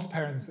 most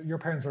parents, your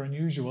parents are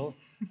unusual,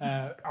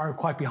 are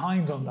quite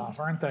behind on that,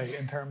 aren't they,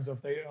 in terms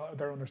of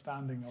their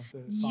understanding of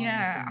the science?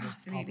 Yeah, and the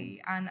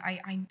absolutely. problems. And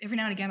I every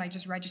now and again I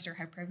just register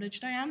how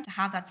privileged I am to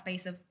have that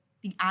space of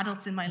the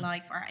adults in my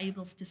life are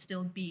able to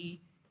still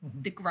be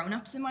the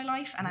grown-ups in my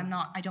life, and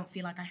I don't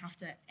feel like I have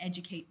to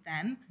educate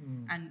them,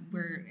 and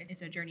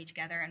it's a journey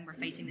together, and we're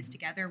facing this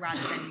together,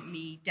 rather than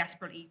me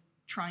desperately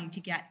trying to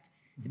get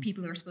the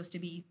people who are supposed to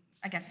be,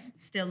 I guess,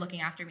 still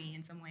looking after me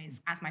in some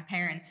ways as my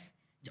parents,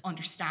 to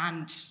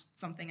understand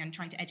something and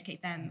trying to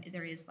educate them.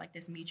 There is like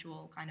this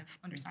mutual kind of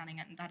understanding,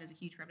 and that is a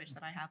huge privilege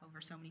that I have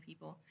over so many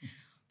people.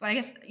 But I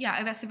guess,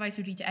 yeah, best advice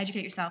would be to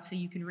educate yourself so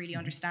you can really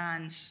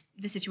understand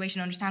the situation,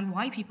 understand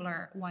why people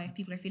are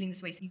feeling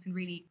this way, so you can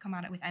really come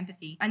at it with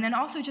empathy. And then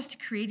also just to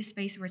create a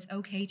space where it's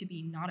okay to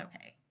be not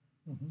okay.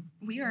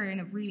 We are in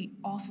a really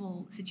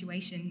awful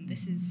situation.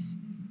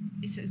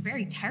 It's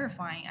very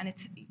terrifying, and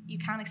you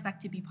can't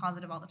expect to be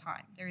positive all the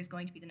time. There is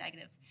going to be the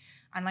negatives.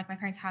 And like, my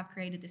parents have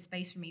created this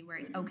space for me where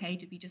it's okay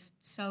to be just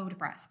so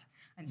depressed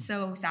and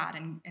so sad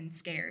and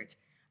scared.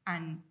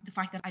 And the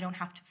fact that I don't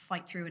have to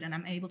fight through it and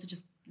I'm able to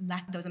just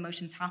let those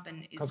emotions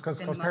happen is because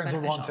been the most parents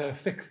will want beneficial.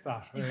 to fix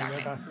that,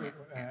 Exactly.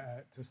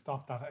 To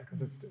stop that,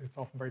 because it's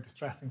often very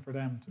distressing for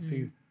them to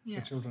see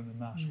the children in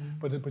that.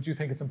 But you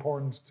think it's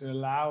important to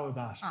allow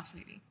that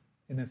Absolutely.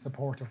 in a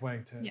supportive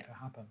way to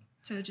happen.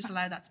 So just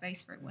allow that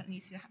space for what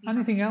needs to happen.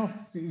 Anything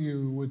else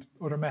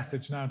other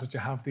message now that you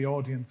have the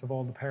audience of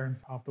all the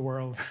parents of the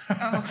world?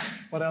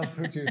 What else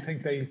would you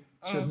think they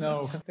should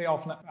know? Because they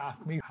often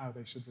ask me how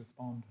they should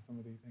respond to some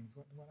of these things.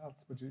 What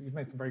else would you've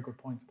made some very good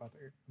points about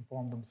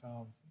inform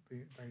themselves,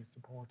 be very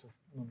supportive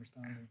and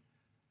understanding.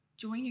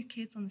 Join your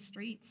kids on the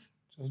streets.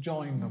 So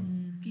join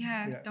them.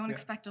 Don't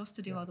expect us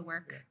to do all the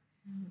work. Exactly.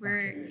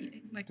 We're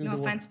like, no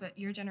offense, but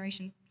your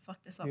generation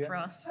fucked this up for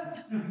us.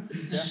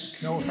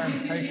 No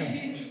offense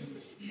taken.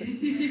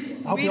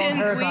 We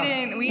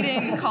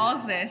didn't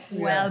cause this.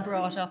 Well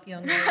brought up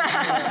young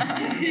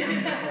lady.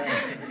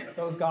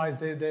 Those guys,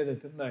 they did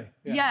it, didn't they?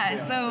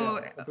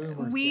 The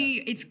boomers,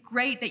 it's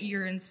great that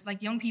you're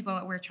like young people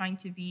that we're trying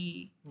to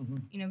be.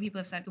 People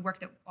have said the work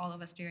that all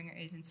of us doing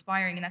is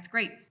inspiring, and that's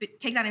great. But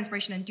take that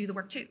inspiration and do the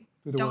work too.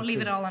 Don't leave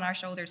it all on our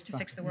shoulders to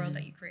fix the world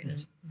that you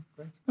created.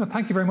 Great. Well,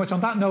 thank you very much.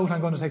 On that note, I'm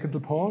going to take a little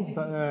pause.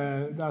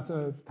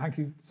 Thank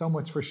you so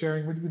much for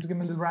sharing. Would you give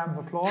me a little round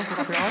of applause? Would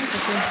that be all right?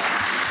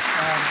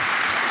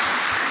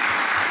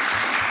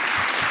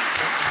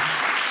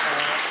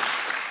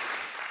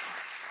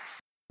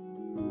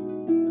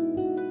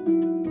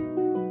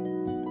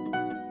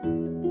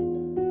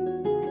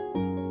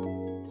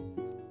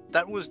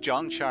 That was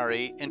John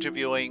Sharry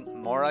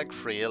interviewing Morag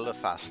Friel of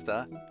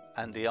FASTA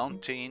and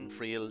Leontine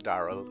Friel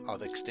Darrell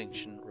of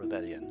Extinction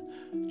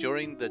Rebellion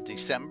during the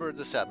December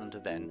the 7th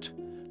event,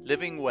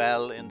 Living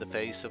Well in the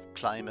Face of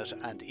Climate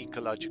and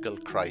Ecological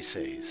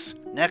Crises.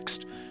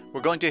 Next,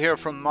 we're going to hear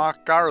from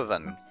Mark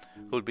Garvin,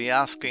 who'll be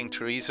asking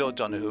Teresa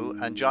O'Donoghue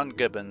and John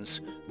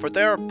Gibbons for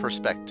their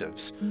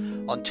perspectives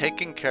on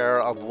taking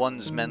care of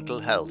one's mental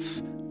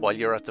health while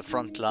you're at the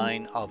front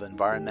line of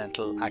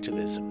environmental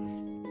activism.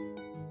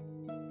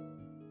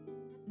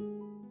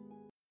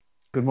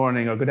 Good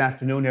morning or good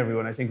afternoon,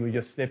 everyone. I think we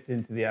just slipped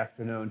into the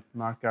afternoon.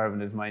 Mark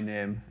Garvin is my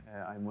name.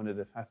 I'm one of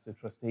the FASTA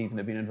trustees, and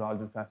I've been involved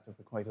in FASTA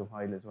for quite a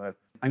while as well.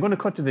 I'm going to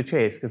cut to the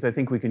chase because I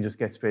think we can just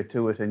get straight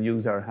to it and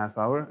use our half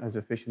hour as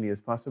efficiently as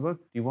possible. Do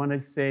you want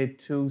to say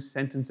 2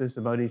 sentences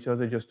about each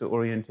other just to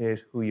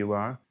orientate who you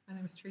are? My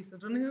name is Teresa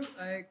O'Donoghue.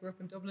 I grew up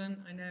in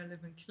Dublin. I now live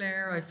in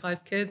Clare. I have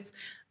 5 kids,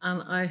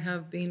 and I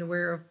have been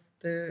aware of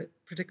the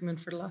predicament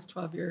for the last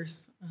 12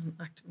 years and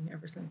acting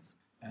ever since.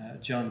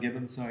 John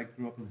Gibbons. I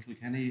grew up in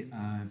Kilkenny.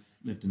 I've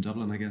lived in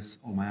Dublin, I guess,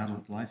 all my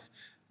adult life.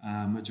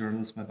 I'm a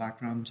journalist by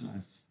background.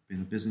 I've been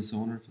a business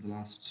owner for the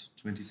last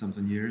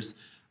 20-something years,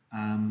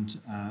 and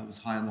was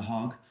high on the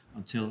hog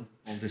until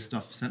all this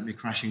stuff sent me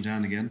crashing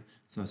down again.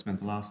 So I spent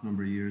the last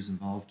number of years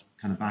involved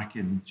kind of back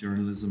in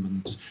journalism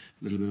and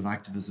a little bit of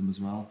activism as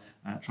well,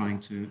 trying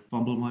to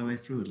fumble my way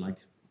through it, like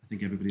I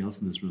think everybody else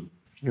in this room.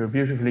 You're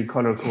beautifully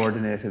colour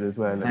coordinated as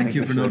well. Thank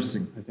you for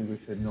noticing. I think we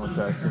should note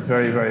that. It's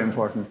very, very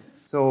important.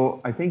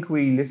 So I think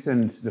we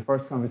listened, the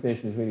first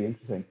conversation was really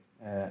interesting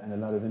and a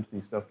lot of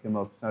interesting stuff came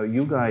up. So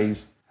you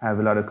guys have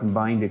a lot of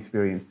combined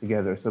experience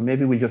together. So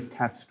maybe we'll just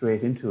tap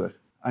straight into it.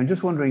 I'm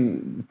just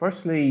wondering,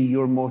 firstly,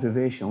 your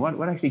motivation.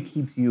 What actually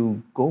keeps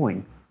you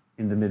going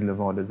in the middle of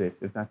all of this,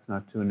 if that's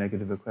not too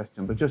negative a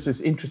question? But just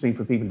it's interesting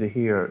for people to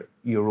hear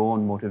your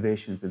own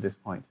motivations at this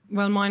point.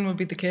 Well, mine would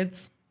be the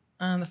kids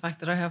and the fact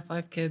that I have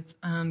 5 kids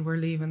and we're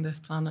leaving this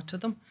planet to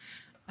them.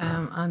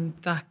 And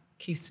that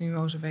keeps me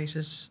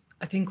motivated.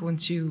 I think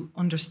once you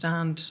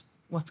understand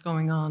what's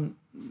going on,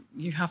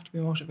 you have to be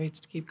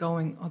motivated to keep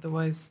going.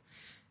 Otherwise,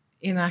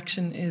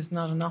 inaction is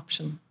not an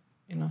option.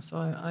 So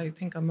I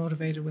think I'm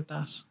motivated with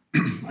that.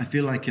 I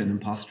feel like an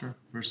imposter,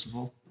 first of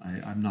all.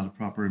 I'm not a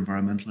proper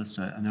environmentalist.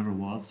 I never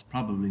was,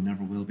 probably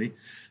never will be.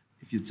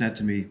 If you'd said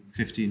to me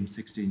 15,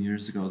 16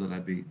 years ago that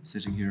I'd be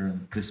sitting here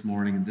this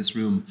morning in this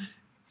room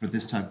for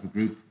this type of a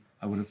group,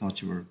 I would have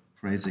thought you were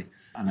crazy.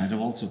 And I'd have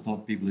also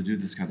thought people who do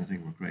this kind of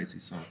thing were crazy.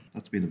 So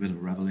that's been a bit of a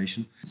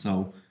revelation.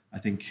 So I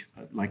think,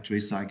 like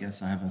Teresa, I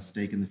guess I have a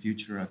stake in the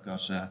future. I've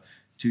got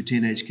 2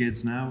 teenage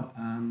kids now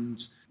and,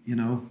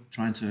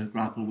 trying to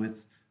grapple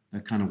with the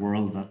kind of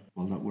world that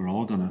we're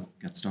all going to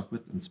get stuck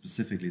with, and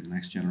specifically the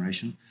next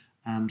generation.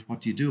 And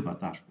what do you do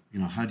about that?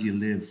 How do you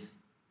live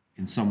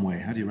in some way?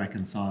 How do you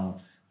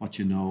reconcile what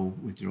you know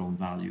with your own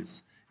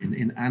values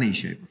in any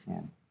shape or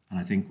form? And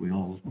I think we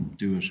all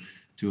do it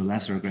to a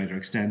lesser or greater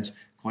extent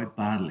quite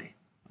badly.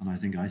 And I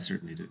think I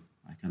certainly do.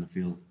 I kind of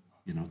feel,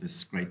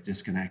 this great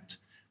disconnect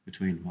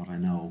between what I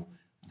know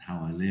and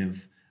how I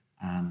live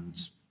and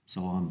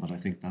so on. But I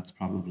think that's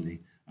probably,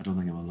 I don't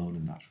think I'm alone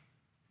in that.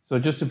 So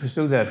just to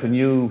pursue that, when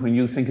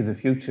you think of the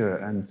future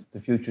and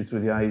the future through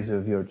the eyes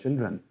of your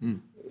children,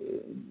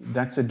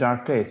 that's a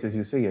dark place as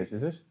you see it,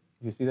 is it?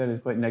 You see that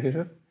as quite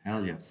negative?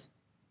 Hell yes.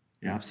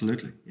 Yeah,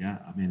 absolutely. Yeah,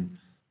 I mean,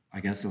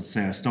 I guess I'll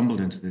say I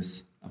stumbled into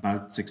this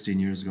about 16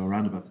 years ago,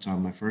 around about the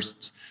time my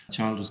first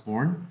child was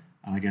born.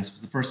 And I guess it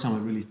was the first time I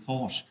really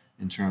thought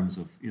in terms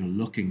of,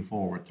 looking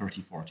forward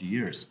 30, 40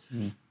 years.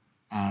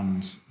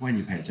 And when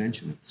you pay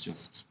attention, it's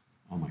just,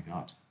 oh my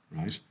God,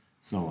 right?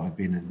 So I've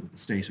been in a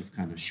state of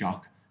kind of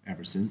shock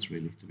ever since,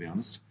 really, to be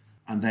honest.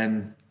 And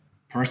then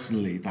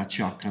personally, that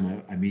shock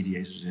I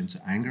mediated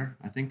into anger,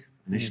 I think,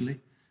 initially.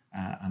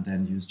 And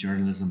then used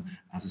journalism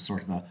as a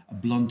sort of a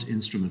blunt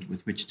instrument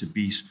with which to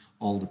beat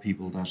all the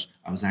people that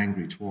I was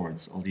angry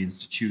towards, all the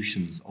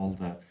institutions, all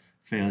the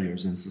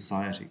failures in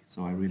society.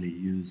 So I really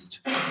used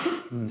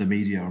the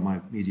media or my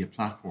media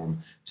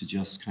platform to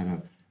just kind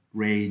of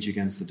rage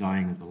against the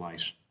dying of the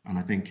light. And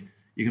I think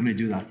you can only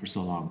do that for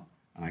so long.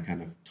 And I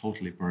kind of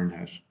totally burned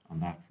out on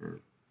that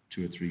for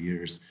 2 or 3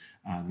 years,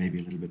 maybe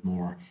a little bit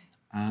more.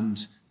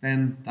 And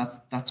then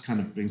that's kind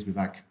of brings me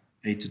back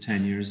 8 to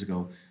 10 years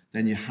ago.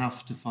 Then you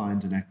have to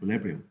find an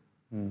equilibrium.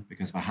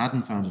 Because if I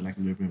hadn't found an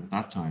equilibrium at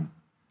that time,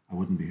 I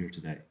wouldn't be here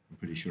today. I'm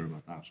pretty sure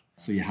about that.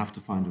 So you have to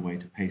find a way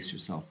to pace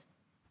yourself,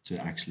 to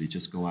actually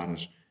just go at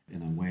it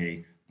in a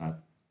way that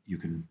you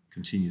can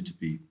continue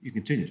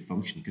to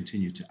function,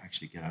 continue to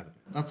actually get out of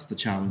it. That's the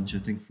challenge, I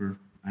think, for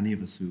any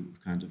of us who've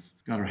kind of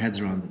got our heads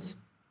around this.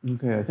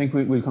 Okay, I think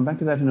we'll come back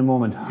to that in a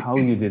moment, how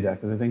you did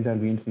that, because I think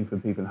that'll be interesting for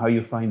people, how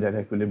you find that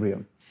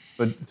equilibrium.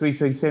 But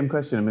Teresa, same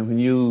question. I mean, when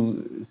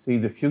you see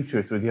the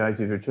future through the eyes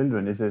of your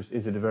children, is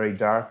it a very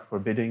dark,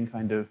 forbidding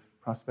kind of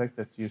prospect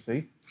that you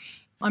see?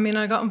 I mean,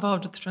 I got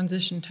involved with the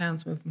Transition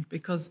Towns movement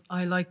because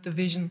I liked the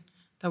vision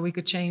that we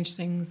could change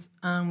things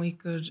and we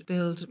could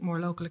build more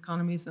local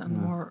economies and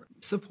more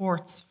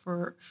supports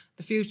for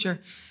the future.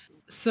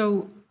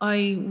 So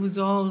I was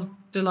all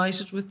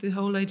delighted with the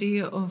whole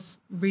idea of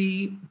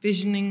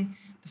revisioning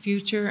the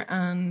future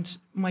and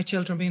my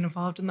children being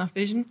involved in that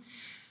vision.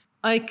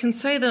 I can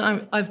say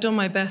that I've done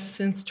my best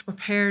since to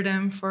prepare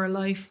them for a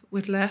life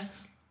with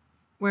less,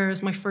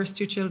 whereas my first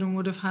 2 children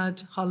would have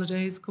had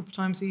holidays a couple of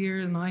times a year,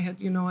 and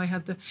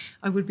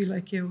I would be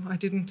like you. I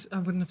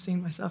wouldn't have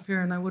seen myself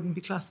here, and I wouldn't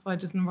be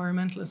classified as an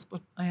environmentalist,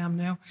 but I am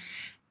now.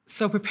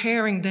 So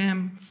preparing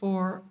them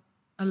for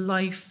a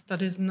life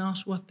that is not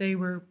what they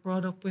were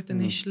brought up with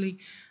initially,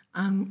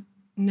 and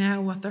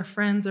now what their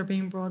friends are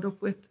being brought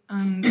up with,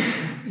 and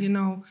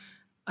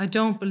I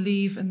don't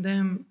believe in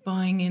them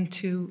buying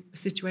into a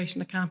situation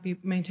that can't be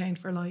maintained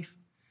for life.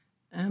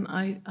 And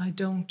I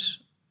don't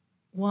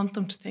want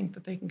them to think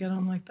that they can get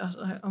on like that.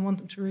 I want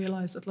them to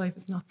realise that life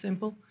is not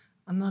simple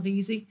and not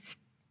easy.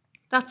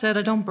 That said,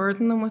 I don't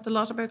burden them with a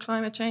lot about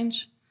climate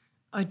change.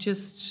 I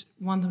just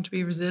want them to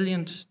be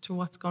resilient to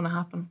what's going to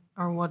happen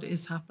or what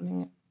is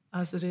happening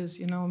as it is.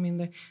 I mean,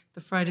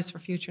 the Fridays for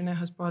Future now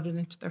has brought it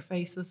into their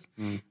faces,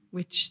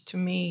 which to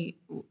me,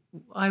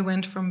 I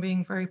went from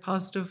being very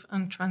positive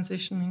and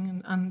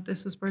transitioning, and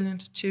this was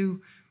brilliant, to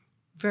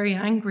very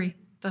angry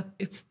that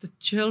it's the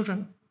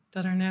children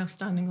that are now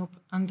standing up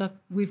and that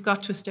we've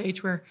got to a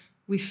stage where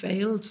we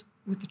failed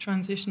with the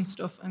transition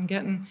stuff and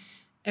getting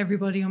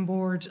everybody on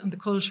board and the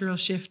cultural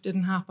shift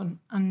didn't happen.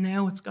 And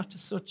now it's got to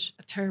such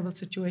a terrible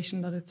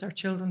situation that it's our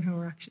children who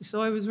are actually.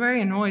 So I was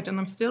very annoyed, and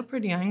I'm still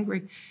pretty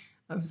angry.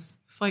 I was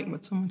fighting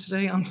with someone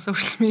today on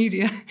social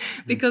media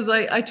because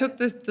I took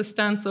the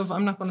stance of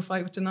I'm not going to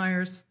fight with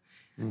deniers.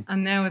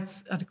 And now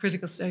it's at a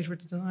critical stage where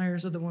the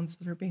deniers are the ones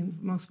that are being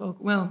most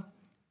vocal. Well,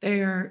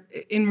 they are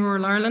in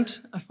rural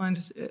Ireland. I find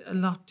it a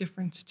lot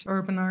different to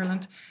urban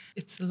Ireland.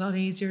 It's a lot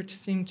easier to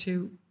seem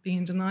to be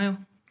in denial.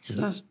 It's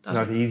a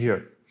lot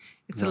easier.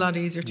 It's a lot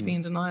easier to be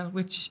in denial,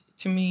 which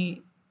to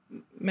me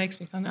makes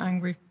me kind of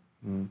angry.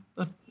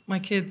 But my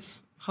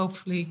kids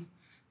hopefully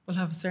will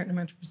have a certain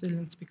amount of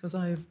resilience because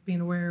I've been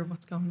aware of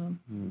what's going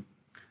on.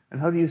 And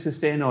how do you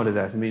sustain all of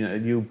that? I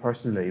mean, you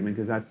personally,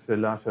 because that's a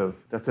lot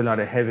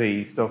of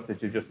heavy stuff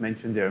that you just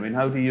mentioned there. I mean,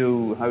 how do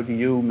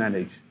you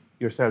manage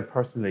yourself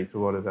personally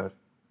through all of that?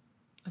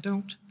 I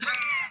don't.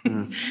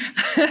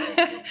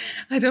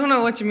 I don't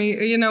know what you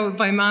mean.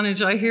 By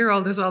manage, I hear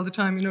all this all the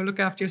time. Look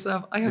after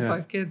yourself. I have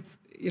 5 kids.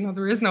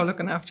 There is no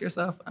looking after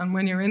yourself. And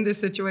when you're in this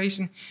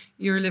situation,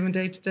 you're living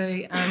day to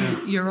day,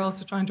 and you're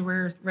also trying to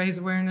raise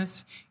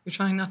awareness. You're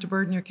trying not to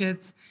burden your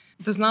kids.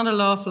 There's not an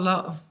awful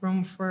lot of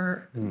room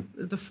for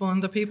the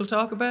fun that people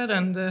talk about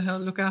and the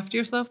look after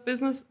yourself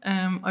business.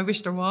 I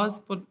wish there was,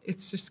 but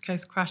it's just a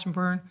case of crash and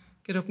burn,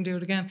 get up and do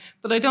it again.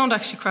 But I don't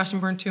actually crash and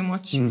burn too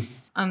much.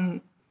 And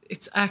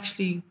it's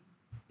actually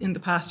in the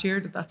past year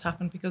that's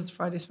happened because of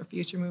Fridays for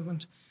Future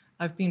movement.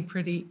 I've been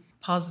pretty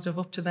positive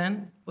up to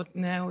then, but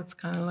now it's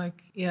kind of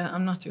like,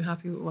 I'm not too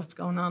happy with what's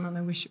going on and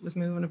I wish it was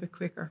moving a bit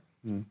quicker.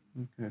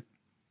 Okay.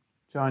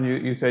 John,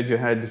 you said you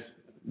had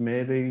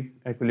maybe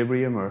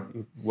equilibrium, or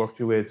you worked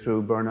your way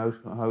through burnout.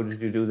 How did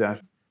you do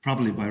that?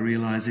 Probably by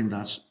realizing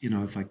that,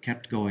 if I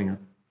kept going at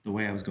the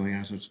way I was going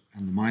at it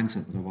and the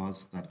mindset that I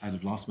was, that I'd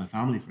have lost my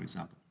family, for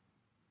example,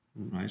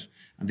 right?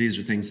 And these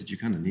are things that you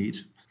kind of need,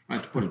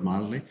 right, to put it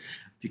mildly.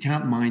 If you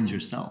can't mind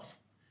yourself,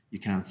 you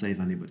can't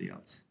save anybody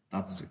else.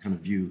 That's the kind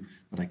of view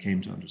that I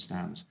came to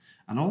understand.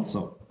 And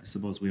also, I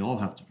suppose we all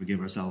have to forgive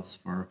ourselves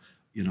for,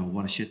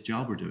 what a shit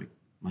job we're doing,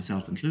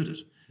 myself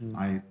included.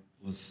 I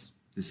was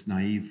this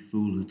naive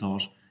fool who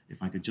thought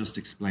if I could just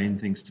explain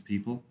things to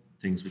people,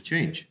 things would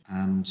change.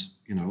 And,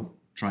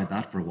 tried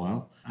that for a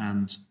while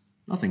and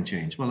nothing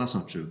changed. Well, that's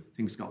not true.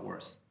 Things got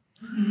worse.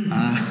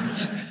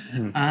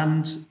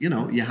 And,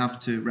 you have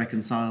to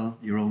reconcile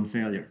your own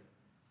failure.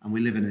 And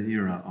we live in an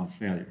era of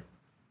failure.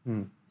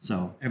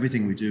 So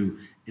everything we do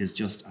is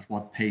just at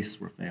what pace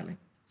we're failing.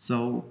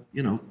 So,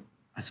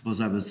 I suppose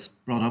I was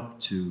brought up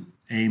to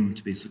aim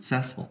to be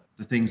successful.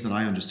 The things that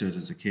I understood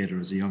as a kid or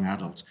as a young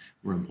adult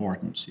were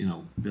important,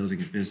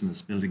 building a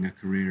business, building a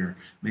career,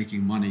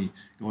 making money,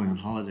 going on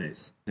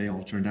holidays. They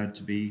all turned out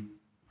to be,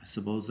 I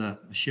suppose, a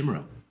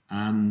chimera.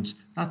 And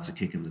that's a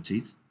kick in the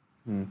teeth.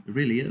 It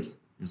really is,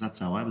 because that's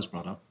how I was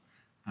brought up.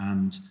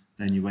 And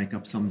then you wake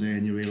up someday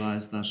and you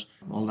realize that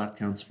all that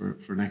counts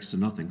for next to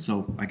nothing.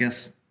 So I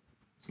guess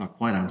it's not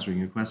quite answering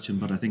your question,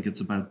 but I think it's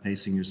about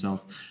pacing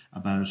yourself,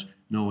 about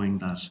knowing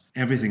that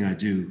everything I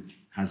do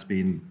has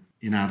been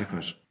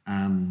inadequate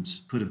and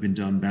could have been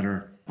done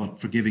better, but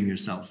forgiving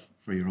yourself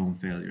for your own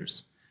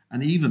failures.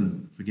 And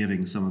even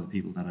forgiving some of the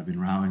people that I've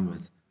been rowing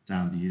with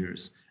down the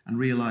years, and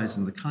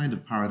realizing the kind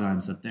of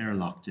paradigms that they're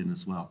locked in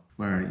as well,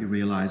 where you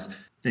realize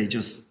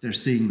they're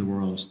seeing the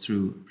world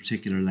through a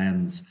particular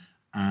lens,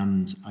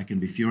 and I can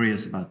be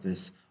furious about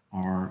this,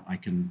 or I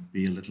can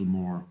be a little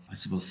more, I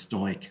suppose,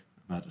 stoic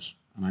about it.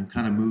 And I'm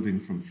kind of moving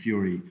from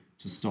fury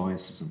to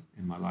stoicism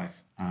in my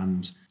life,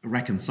 and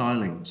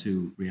reconciling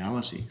to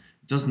reality.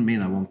 It doesn't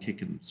mean I won't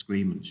kick and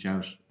scream and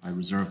shout. I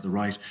reserve the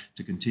right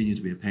to continue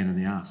to be a pain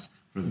in the ass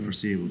for the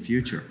foreseeable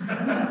future.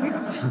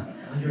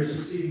 And you're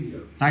succeeding,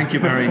 Joe. Thank you,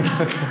 Barry.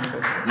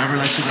 Never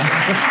let you down.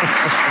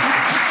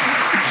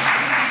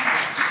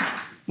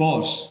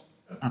 But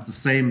at the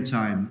same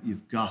time,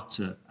 you've got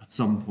to, at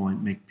some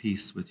point, make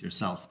peace with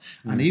yourself,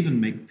 and even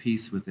make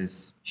peace with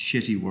this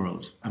shitty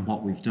world and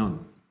what we've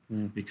done.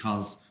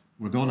 Because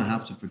we're going to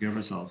have to forgive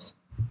ourselves,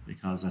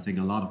 because I think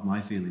a lot of my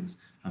feelings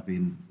have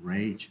been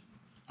rage,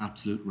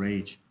 absolute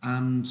rage.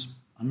 And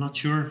I'm not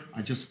sure,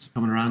 I just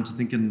coming around to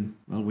thinking,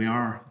 well, we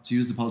are, to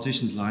use the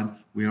politician's line,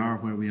 we are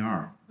where we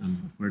are,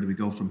 and where do we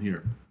go from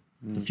here?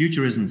 The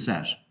future isn't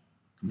set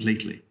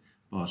completely,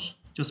 but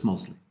just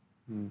mostly.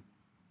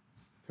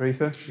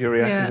 Teresa, your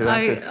reaction to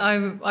that?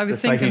 I was a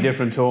slightly thinking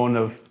different tone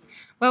of...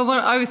 Well,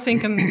 what I was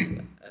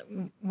thinking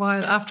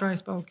while after I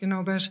spoke,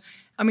 about,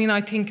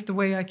 I think the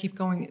way I keep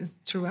going is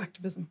through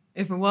activism.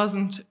 If it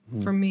wasn't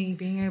for me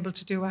being able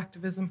to do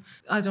activism,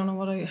 I don't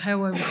know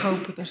how I would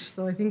cope with it.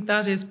 So I think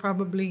that is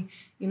probably,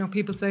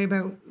 people say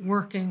about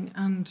working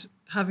and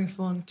having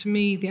fun. To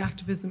me, the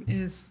activism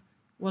is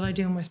what I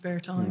do in my spare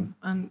time,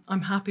 and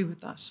I'm happy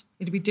with that.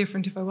 It'd be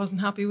different if I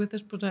wasn't happy with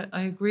it, but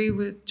I agree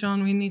with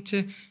John. We need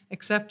to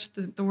accept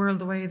the world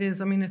the way it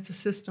is. It's a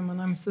system,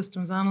 and I'm a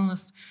systems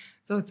analyst.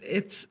 So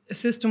it's a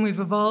system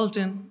we've evolved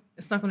in.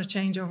 It's not going to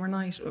change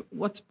overnight.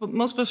 What's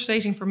most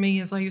frustrating for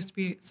me is I used to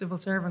be a civil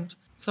servant,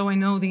 so I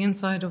know the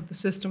inside of the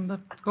system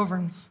that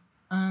governs,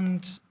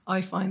 and I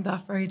find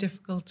that very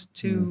difficult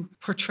to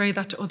portray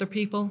that to other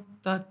people,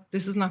 that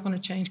this is not going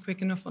to change quick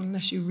enough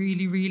unless you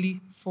really, really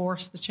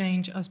force the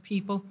change as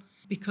people,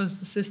 because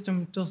the system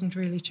doesn't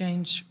really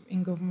change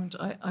in government.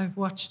 I've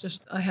watched it.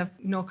 I have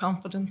no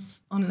confidence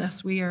unless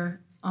we are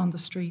on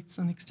the streets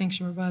and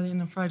Extinction Rebellion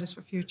and Fridays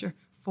for Future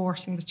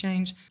forcing the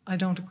change. I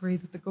don't agree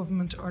that the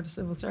government or the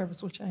civil service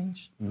will change.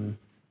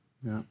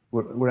 Yeah,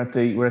 we're at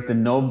the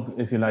nub,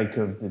 if you like,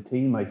 of the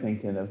theme, I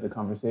think, and of the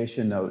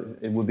conversation now.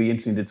 It would be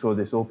interesting to throw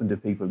this open to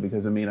people,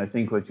 because, I mean, I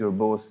think what you're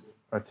both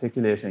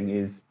articulating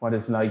is what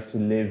it's like to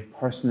live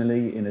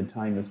personally in a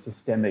time of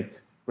systemic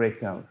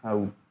breakdown, how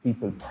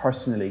people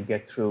personally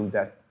get through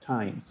that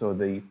time. So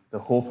the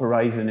hope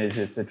horizon is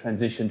it's a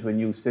transition to a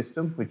new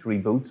system, which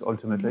reboots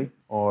ultimately,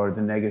 or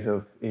the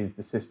negative is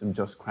the system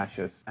just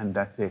crashes, and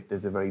that's it.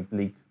 There's a very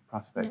bleak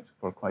prospect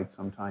for quite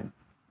some time.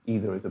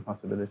 Either is a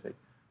possibility.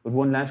 But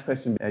one last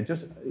question,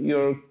 just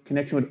your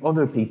connection with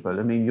other people.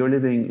 I mean, you're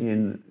living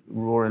in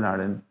rural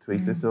Ireland,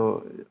 Teresa, so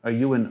are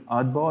you an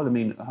oddball? I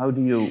mean,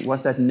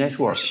 what's that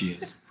network? She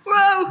is.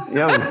 Whoa!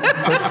 Yeah,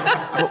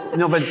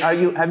 but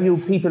have you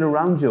people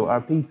around you?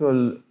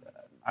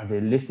 Are they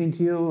listening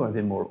to you? Are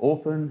they more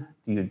open?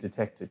 Do you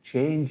detect a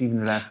change even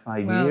in the last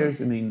 5 years?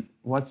 I mean,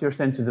 what's your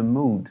sense of the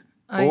mood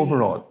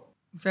overall?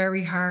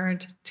 Very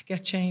hard to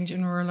get change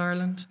in rural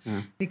Ireland.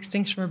 The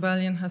Extinction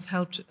Rebellion has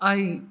helped.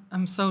 I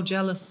am so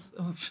jealous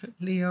of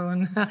Leo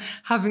and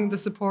having the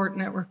support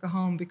network at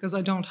home, because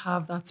I don't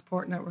have that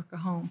support network at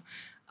home.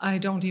 I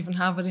don't even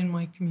have it in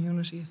my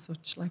community as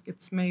such. Like,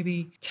 it's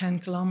maybe 10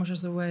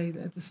 kilometres away.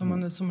 There's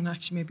someone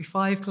actually maybe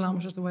 5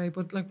 kilometres away,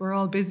 but like, we're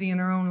all busy in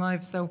our own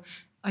lives. So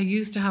I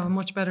used to have a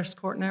much better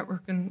support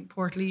network in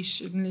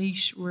Portlaoise, in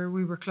Laois, where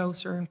we were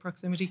closer in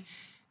proximity.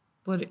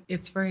 But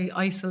it's very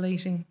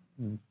isolating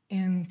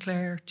in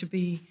Clare to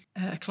be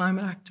a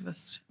climate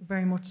activist,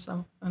 very much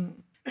so.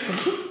 And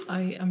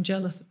I am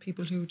jealous of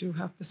people who do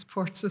have the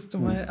support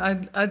system.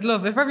 I'd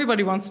love, if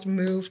everybody wants to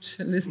move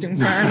to Lisdon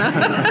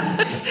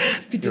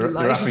Farna, be delighted.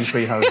 You're offering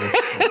free houses.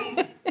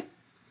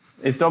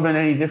 Is Dublin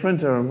any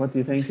different, or what do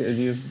you think? Do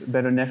you have a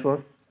better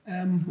network?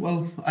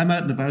 Well, I'm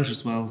out and about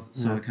as well,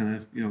 so I kind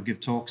of give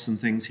talks and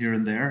things here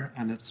and there,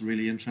 and it's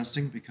really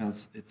interesting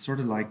because it's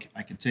sort of like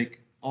I can take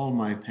all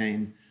my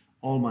pain,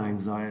 all my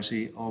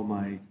anxiety, all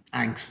my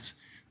angst,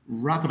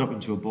 wrap it up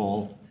into a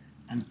ball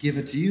and give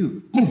it to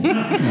you.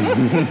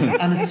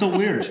 And it's so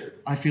weird.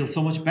 I feel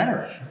so much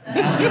better.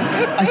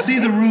 I see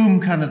the room,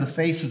 kind of the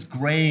faces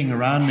graying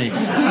around me,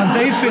 and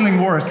they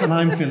feeling worse and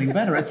I'm feeling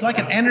better. It's like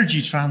an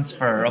energy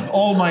transfer of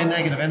all my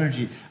negative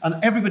energy,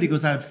 and everybody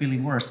goes out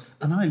feeling worse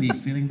and I leave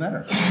feeling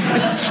better.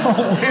 It's so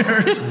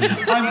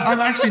weird.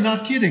 I'm actually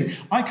not kidding.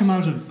 I come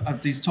out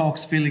of these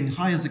talks feeling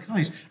high as a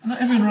kite, and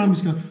everyone around me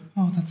is going,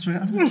 oh, that's right.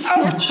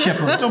 Ouch,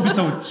 Shepherd, don't be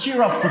so,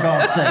 cheer up for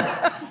God's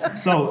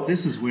sakes. So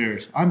this is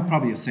weird. I'm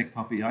probably a sick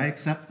puppy. I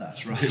accept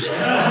that,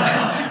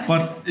 right?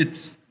 But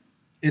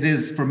it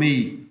is, for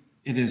me,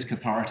 it is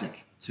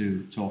cathartic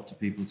to talk to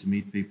people, to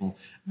meet people.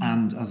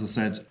 And as I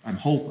said, I'm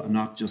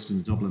not just in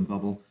a Dublin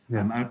bubble. Yeah.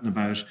 I'm out and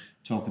about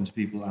talking to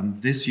people.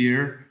 And this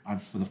year,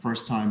 for the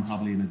first time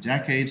probably in a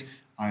decade,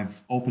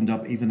 I've opened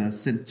up even a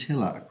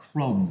scintilla, a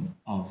crumb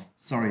of,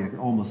 sorry, I can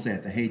almost say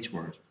it, the H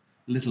word,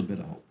 a little bit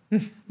of hope.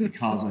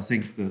 Because I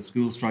think the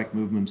school strike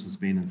movement has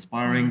been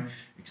inspiring.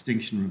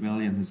 Extinction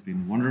Rebellion has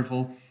been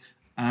wonderful.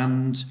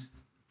 And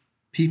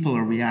people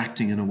are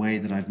reacting in a way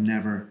that I've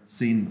never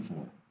seen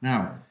before.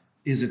 Now,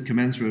 is it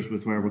commensurate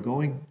with where we're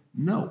going?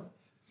 No.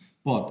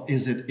 But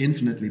is it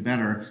infinitely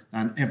better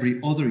than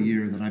every other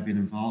year that I've been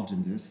involved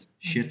in this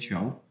shit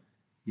show?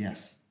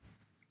 Yes.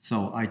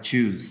 So I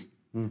choose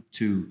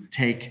to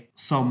take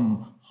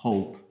some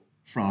hope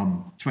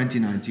from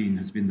 2019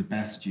 has been the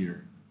best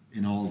year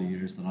in all the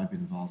years that I've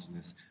been involved in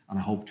this, and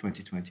I hope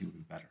 2020 will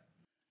be better.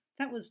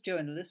 That was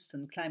journalist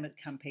and climate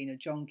campaigner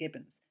John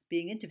Gibbons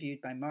being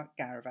interviewed by Mark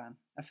Garavan,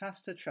 a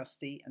FASTA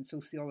trustee and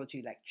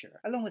sociology lecturer,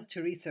 along with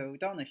Teresa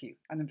O'Donoghue,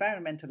 an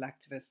environmental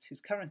activist who's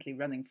currently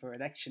running for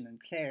election in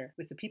Clare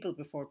with the People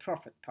Before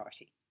Profit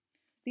Party.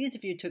 The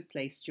interview took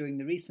place during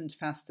the recent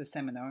FASTA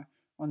seminar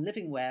on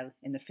living well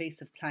in the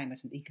face of climate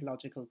and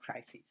ecological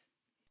crises.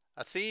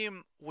 A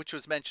theme which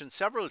was mentioned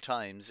several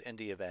times in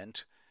the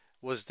event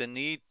was the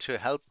need to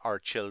help our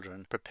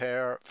children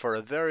prepare for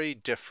a very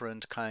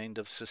different kind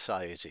of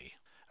society.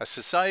 A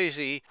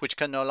society which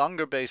can no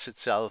longer base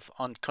itself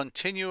on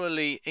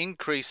continually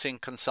increasing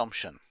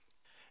consumption.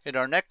 In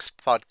our next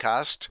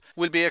podcast,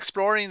 we'll be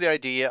exploring the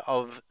idea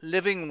of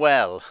living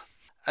well,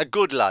 a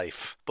good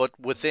life, but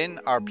within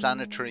our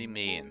planetary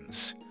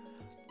means.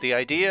 The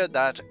idea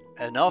that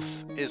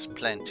enough is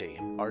plenty,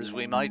 or as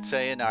we might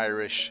say in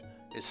Irish,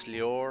 is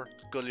leor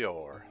go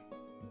leor.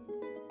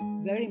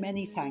 Very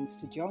many thanks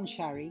to John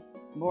Sharry,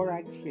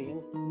 Morag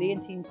Friel,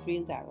 Leontine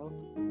Friel Darrell,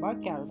 Mark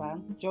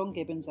Garavan, John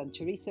Gibbons and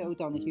Teresa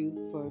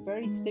O'Donoghue for a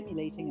very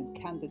stimulating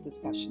and candid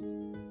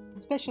discussion.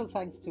 Special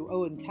thanks to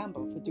Owen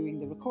Campbell for doing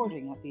the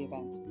recording at the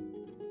event.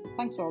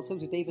 Thanks also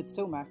to David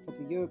Somak of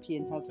the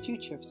European Health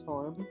Futures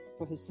Forum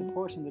for his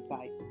support and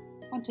advice,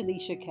 and to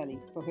Leisha Kelly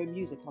for her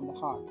music on the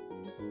harp.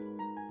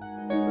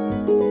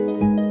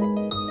 Joe.